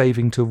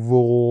saving to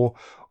RAW,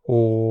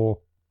 or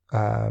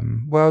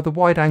the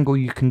wide angle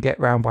you can get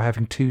round by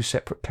having two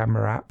separate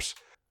camera apps.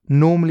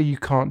 Normally you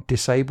can't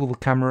disable the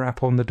camera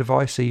app on the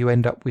device, so you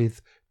end up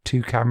with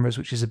two cameras,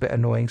 which is a bit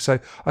annoying. So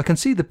I can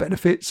see the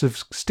benefits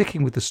of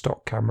sticking with the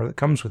stock camera that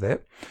comes with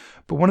it.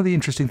 But one of the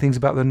interesting things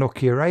about the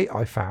Nokia 8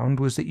 I found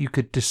was that you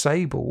could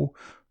disable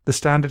the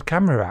standard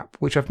camera app,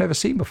 which I've never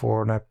seen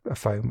before on a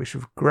phone, which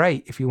is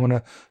great if you want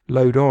to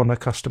load on a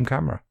custom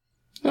camera.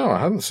 No, I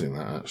hadn't seen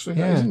that, actually.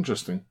 Yeah. That is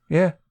interesting.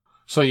 Yeah.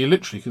 So you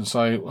literally can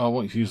say, I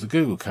want you to use the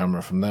Google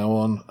camera from now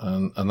on,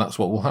 and that's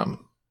what will happen.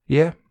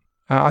 Yeah.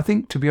 I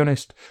think, to be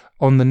honest,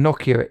 on the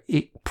Nokia,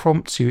 it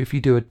prompts you, if you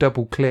do a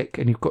double click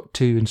and you've got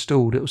two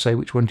installed, it will say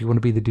which one do you want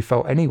to be the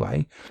default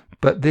anyway.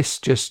 But this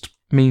just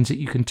means that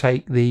you can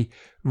take the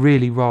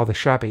really rather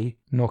shabby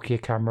Nokia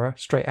camera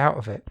straight out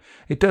of it.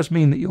 It does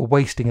mean that you're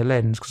wasting a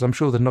lens, because I'm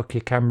sure the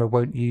Nokia camera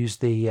won't use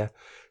the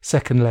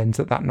second lens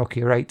that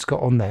Nokia 8's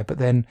got on there. But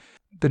then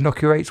the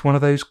Nokia 8's one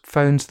of those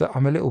phones that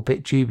I'm a little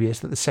bit dubious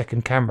that the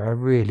second camera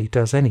really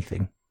does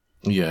anything.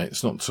 Yeah,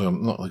 it's not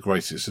the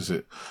greatest, is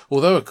it?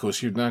 Although, of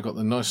course, you've now got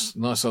the nice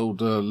old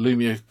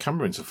Lumia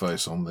camera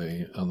interface on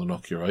the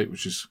Nokia 8,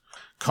 which is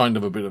kind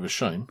of a bit of a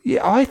shame.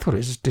 Yeah, I thought it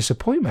was a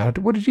disappointment.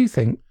 What did you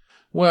think?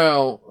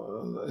 Well,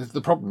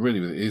 the problem really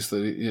with it is that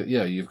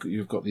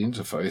you've got the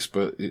interface,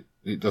 but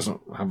it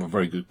doesn't have a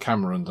very good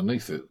camera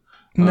underneath it.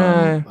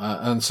 No.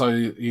 And so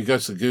you go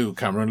to the Google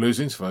camera and lose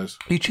interface.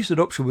 You choose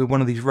an option with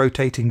one of these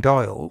rotating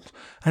dials,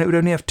 and it would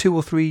only have 2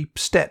 or 3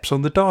 steps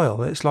on the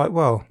dial. It's like,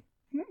 well,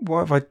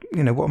 what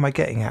am I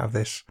getting out of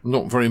this?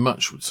 Not very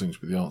much would seem to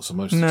be the answer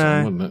most of the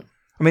time, wouldn't it?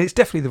 I mean, it's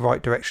definitely the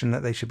right direction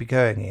that they should be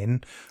going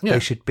in. Yeah. They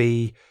should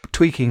be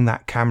tweaking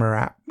that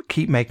camera app,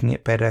 keep making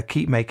it better,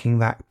 keep making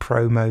that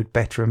pro mode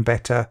better and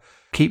better,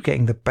 keep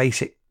getting the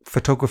basic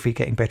photography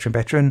getting better and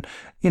better. And,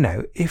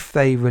 if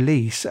they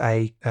release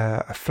a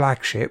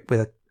flagship with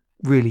a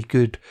really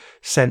good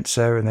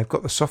sensor and they've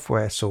got the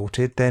software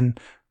sorted, then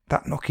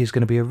that Nokia is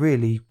going to be a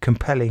really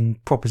compelling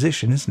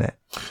proposition, isn't it?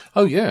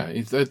 Oh yeah,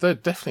 they're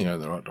definitely going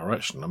in the right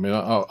direction. I mean,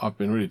 I've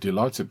been really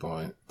delighted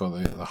by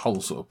the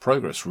whole sort of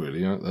progress.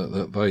 Really,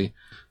 that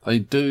they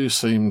do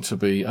seem to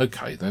be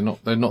okay. They're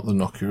not the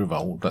Nokia of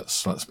old.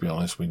 Let's be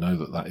honest. We know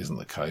that isn't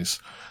the case.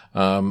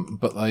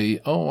 But they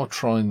are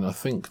trying, I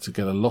think, to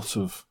get a lot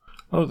of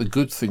the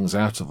good things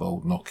out of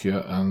old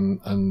Nokia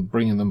and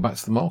bringing them back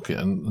to the market.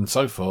 And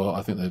so far,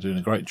 I think they're doing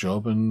a great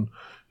job. And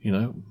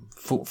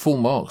full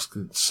marks.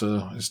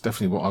 It's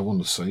definitely what I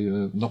want to see.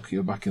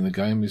 Nokia back in the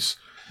game is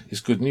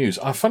good news.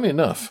 Funny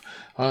enough,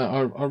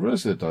 I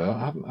realised the other day,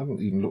 I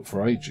haven't even looked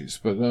for ages,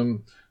 but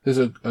there's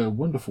a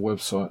wonderful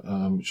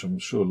website which I'm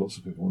sure lots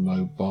of people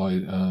know by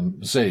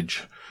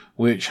Zedge,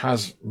 which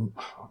has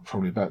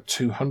probably about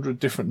 200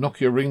 different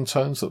Nokia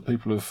ringtones that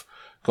people have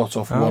got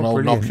off one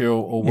old brilliant. Nokia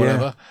or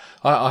whatever.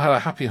 Yeah. I had a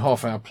happy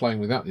half hour playing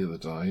with that the other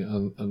day,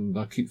 and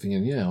I keep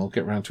thinking, I'll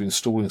get around to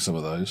installing some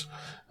of those.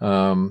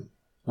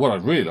 what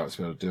I'd really like to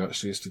be able to do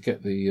actually is to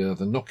get the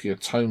Nokia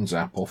Tones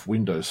app off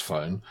Windows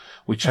Phone,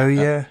 which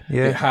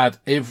it had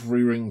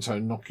every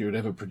ringtone Nokia had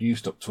ever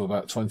produced up to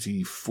about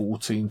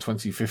 2014,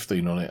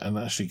 2015 on it, and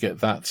actually get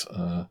that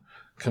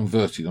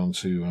converted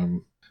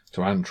onto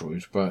to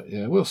Android. But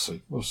yeah, we'll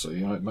see.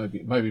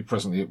 Maybe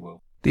presently it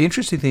will. The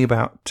interesting thing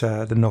about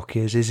the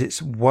Nokias is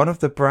it's one of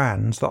the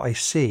brands that I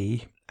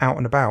see out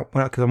and about,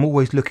 because I'm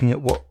always looking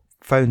at what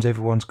phones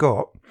everyone's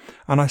got,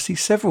 and I see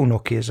several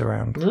Nokias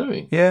around.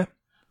 Really? Yeah.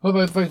 Well,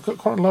 they've got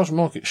quite a large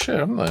market share,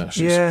 haven't they?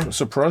 Actually, yeah.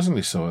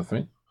 Surprisingly so, I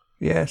think.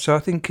 Yeah, so I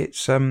think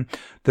it's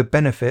the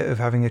benefit of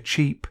having a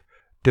cheap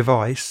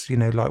device,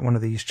 like one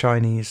of these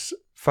Chinese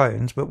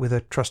phones, but with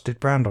a trusted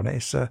brand on it,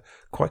 is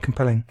quite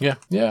compelling. Yeah,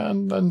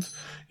 and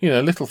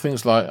little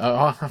things like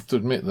I have to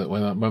admit that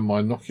when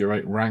my Nokia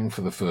 8 rang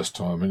for the first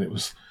time, and it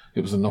was a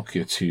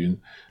Nokia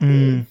tune,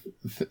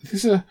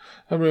 there's a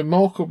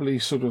remarkably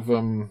sort of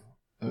a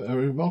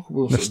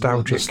remarkable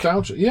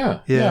nostalgia.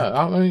 Yeah.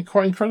 I mean,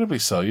 quite incredibly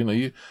so.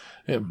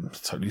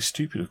 Totally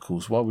stupid, of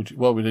course. Why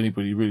would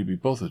anybody really be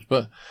bothered?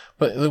 But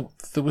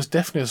there was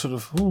definitely a sort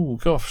of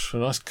a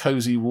nice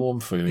cozy,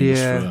 warm feeling.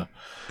 Yeah.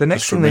 The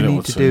next thing they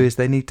need to do is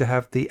they need to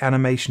have the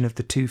animation of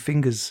the two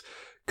fingers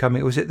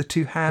coming. Was it the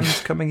two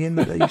hands coming in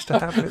that they used to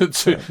have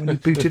when you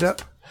boot it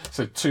up?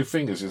 So 2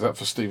 fingers, is that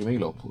for Stephen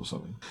Elop or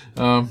something?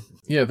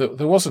 Yeah,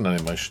 there was an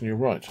animation. You're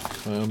right.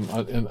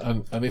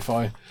 And if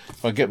I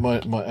get my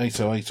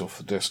 808 off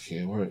the desk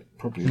here, where it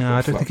probably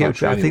I don't think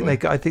it would. Anyway.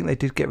 I think they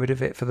did get rid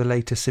of it for the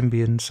later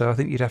Symbian. So I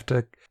think you'd have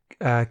to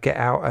get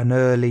out an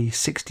early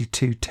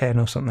 6210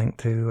 or something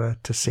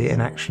to see it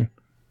in action.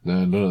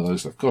 No, none of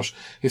those stuff. Gosh,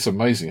 it's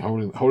amazing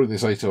holding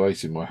this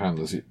 808 in my hand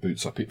as it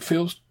boots up. It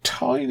feels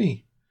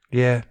tiny.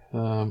 Yeah,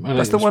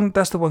 that's the one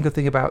good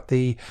thing about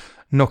the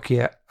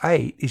Nokia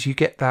 8 is you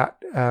get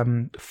that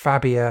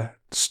Fabia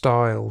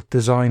style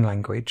design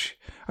language.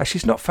 Actually,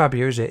 it's not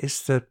Fabia, is it?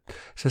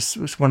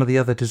 It's one of the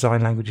other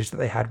design languages that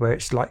they had, where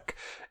it's like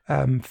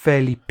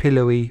fairly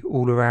pillowy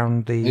all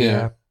around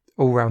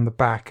the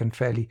back and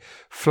fairly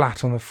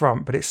flat on the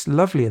front, but it's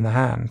lovely in the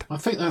hand. I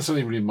think that's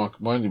only really my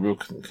only real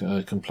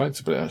complaint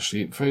about it.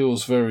 Actually, it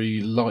feels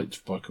very light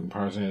by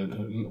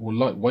comparison, or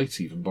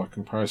lightweight even by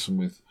comparison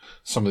with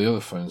some of the other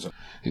phones.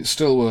 It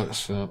still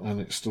works, and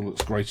it still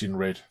looks great in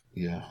red.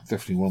 Yeah,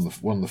 definitely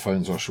one of the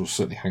phones I shall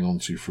certainly hang on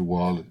to for a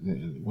while. It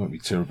won't be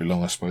terribly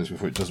long, I suppose,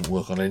 before it doesn't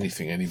work on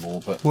anything anymore.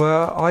 But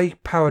I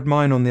powered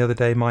mine on the other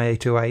day, my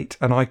 808,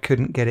 and I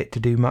couldn't get it to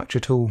do much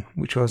at all,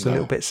 which I was a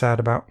little bit sad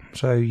about.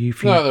 So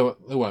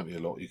there won't be a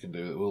lot you can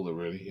do, will there?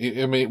 Really?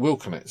 It will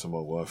connect to my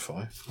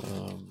Wi-Fi,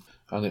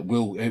 and it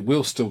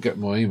will still get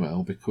my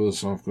email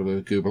because I've got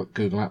a Google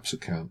Apps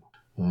account,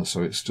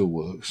 so it still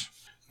works.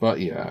 But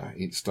yeah,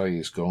 its day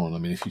is gone. I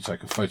mean, if you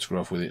take a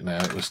photograph with it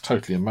now, it was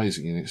totally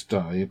amazing in its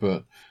day, but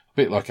a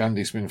bit like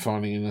Andy's been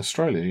finding in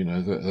Australia,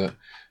 that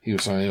he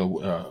was saying,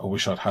 I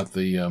wish I'd had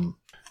the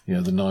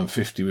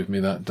 950 with me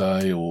that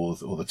day or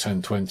the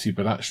 1020,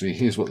 but actually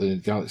here's what the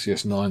Galaxy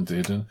S9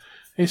 did, and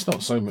it's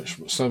not so much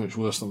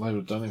worse than they would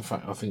have done. In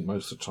fact, I think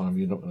most of the time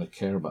you're not going to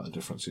care about the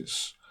difference.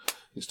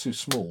 It's too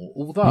small.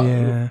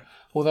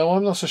 Although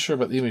I'm not so sure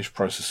about the image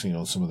processing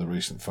on some of the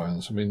recent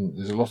phones. I mean,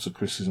 there's a lot of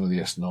criticism of the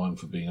S9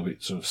 for being a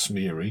bit sort of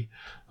smeary.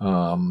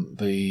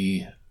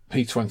 The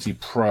P20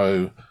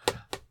 Pro,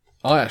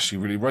 I actually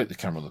really rate the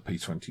camera on the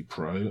P20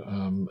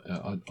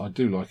 Pro. I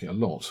do like it a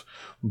lot,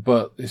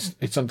 but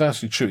it's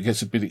undoubtedly true. It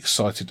gets a bit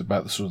excited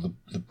about the sort of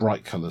the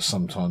bright colours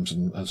sometimes,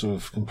 and sort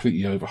of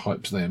completely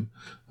overhypes them.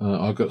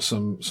 I've got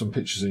some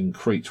pictures in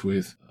Crete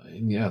with.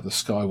 Yeah, the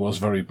sky was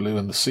very blue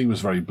and the sea was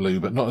very blue,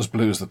 but not as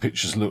blue as the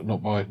pictures look.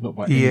 Not by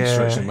any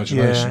stretch of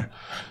imagination. Yeah.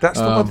 That's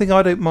the one thing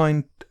I don't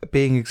mind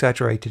being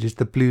exaggerated is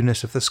the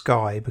blueness of the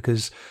sky,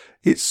 because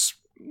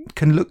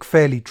can look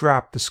fairly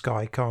drab, the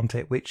sky, can't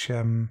it? Which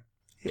I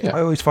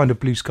always find a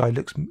blue sky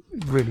looks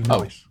really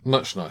nice. Oh,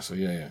 much nicer.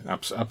 Yeah,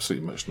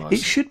 absolutely much nicer. It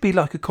should be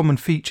like a common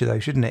feature, though,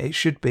 shouldn't it? It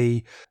should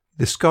be.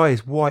 The sky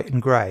is white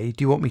and grey.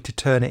 Do you want me to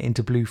turn it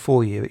into blue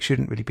for you? It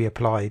shouldn't really be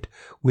applied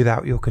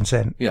without your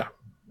consent.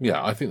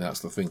 Yeah, I think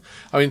that's the thing.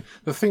 I mean,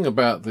 the thing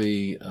about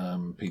the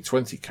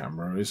P20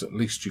 camera is at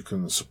least you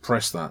can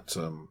suppress that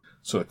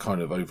sort of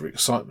kind of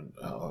overexcitement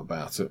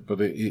about it.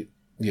 But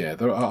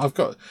I've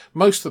got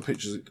most of the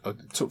pictures I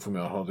took from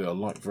me on holiday I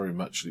liked very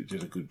much, and it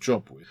did a good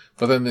job with.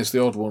 But then there's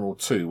the odd one or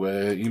two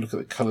where you look at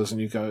the colours and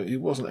you go,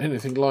 it wasn't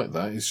anything like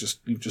that. It's just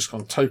you've just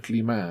gone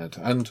totally mad.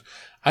 And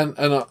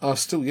I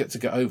still yet to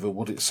get over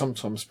what it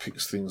sometimes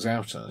picks things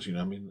out as.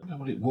 I mean, I don't know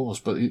what it was,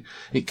 but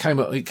it came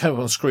up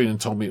on screen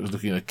and told me it was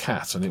looking at a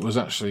cat, and it was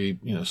actually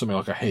something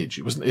like a hedge.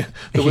 It wasn't.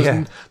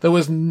 There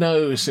was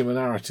no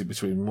similarity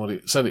between what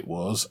it said it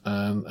was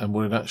and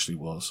what it actually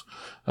was.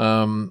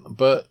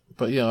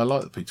 But yeah, I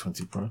like the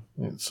P20 Pro.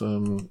 It's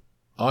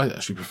I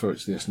actually prefer it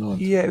to the S9.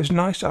 Yeah, it was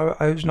nice. It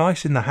was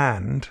nice in the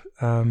hand.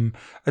 And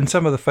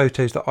some of the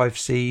photos that I've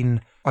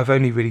seen, I've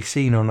only really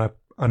seen on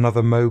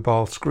another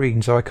mobile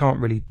screen, so I can't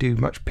really do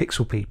much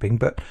pixel peeping.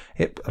 But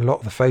a lot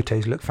of the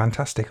photos look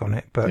fantastic on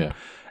it. But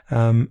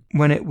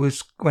when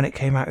it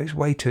came out, it was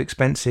way too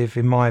expensive,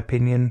 in my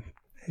opinion.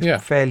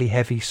 It's fairly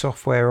heavy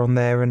software on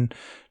there and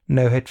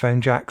no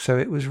headphone jack. So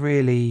it was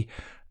really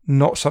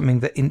not something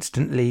that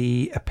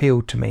instantly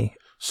appealed to me.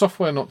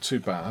 Software not too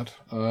bad.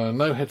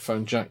 No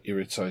headphone jack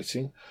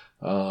irritating.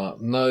 No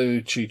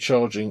Qi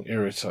charging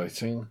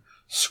irritating.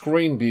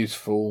 Screen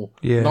beautiful.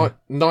 Yeah.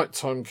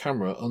 Nighttime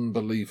camera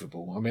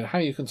unbelievable. I mean, how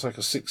you can take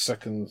a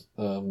 6-second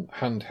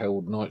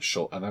handheld night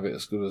shot and have it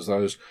as good as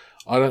those,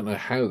 I don't know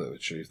how they've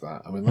achieved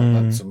that. I mean,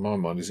 that in my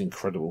mind is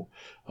incredible.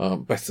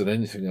 Better than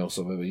anything else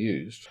I've ever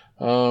used.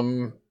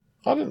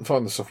 I didn't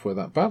find the software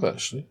that bad,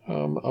 actually.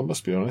 I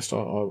must be honest. I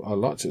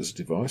liked it as a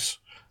device.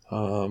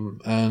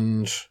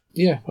 And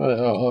yeah,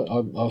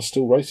 I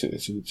still rate it.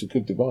 It's a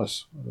good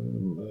device.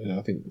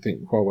 I think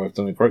Huawei have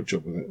done a great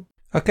job with it.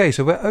 Okay,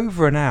 so we're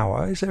over an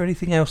hour. Is there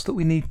anything else that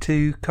we need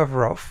to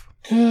cover off?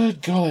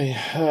 Good golly.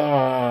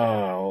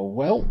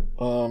 Well,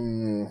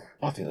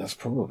 I think that's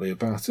probably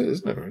about it,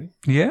 isn't it, really?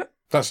 Yeah.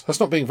 That's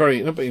not being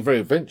very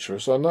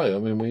adventurous, I know. I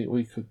mean,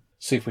 we could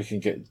see if we can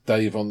get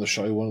Dave on the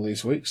show one of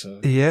these weeks.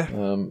 Yeah.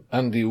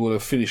 Andy will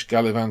have finished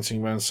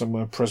gallivanting around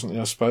somewhere presently,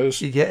 I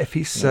suppose. Yeah, if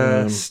he's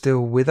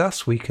still with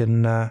us, we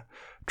can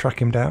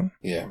track him down.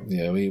 Yeah,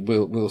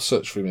 we'll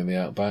search for him in the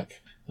outback.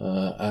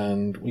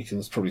 And we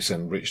can probably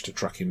send Rich to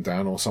track him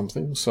down or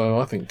something. So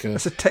I think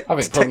it's a tech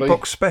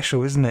box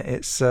special, isn't it?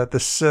 It's the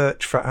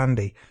search for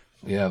Andy.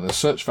 Yeah, the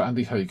search for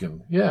Andy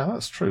Hagen. Yeah,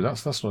 that's true.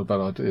 That's not a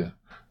bad idea.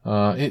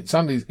 It's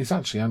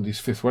actually Andy's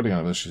 5th wedding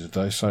anniversary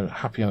today. So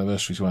happy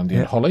anniversary to Andy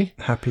and Holly.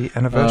 Happy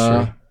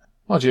anniversary.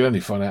 You'll only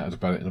find out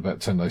about it in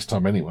about 10 days'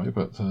 time anyway,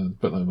 but no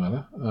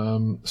matter.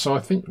 So I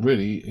think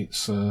really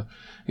it's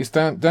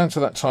down to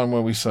that time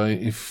where we say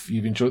if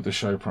you've enjoyed the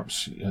show,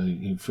 perhaps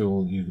you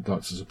feel you'd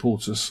like to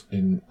support us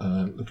in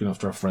looking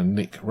after our friend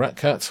Nick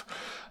Ratcat.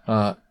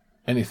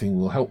 Anything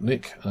will help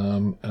Nick.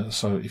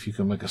 So if you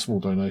can make a small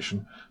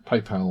donation,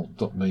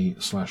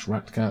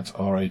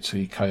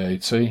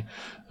 paypal.me/ratcat,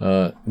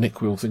 RATKAT.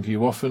 Nick will think of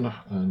you often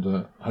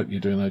and hope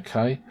you're doing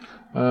okay.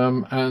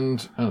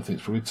 And I think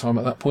it's probably time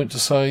at that point to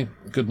say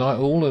good night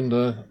all and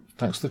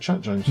thanks for the chat,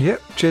 James. Yep.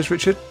 Cheers,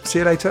 Richard. See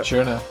you later.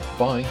 Cheer now.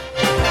 Bye.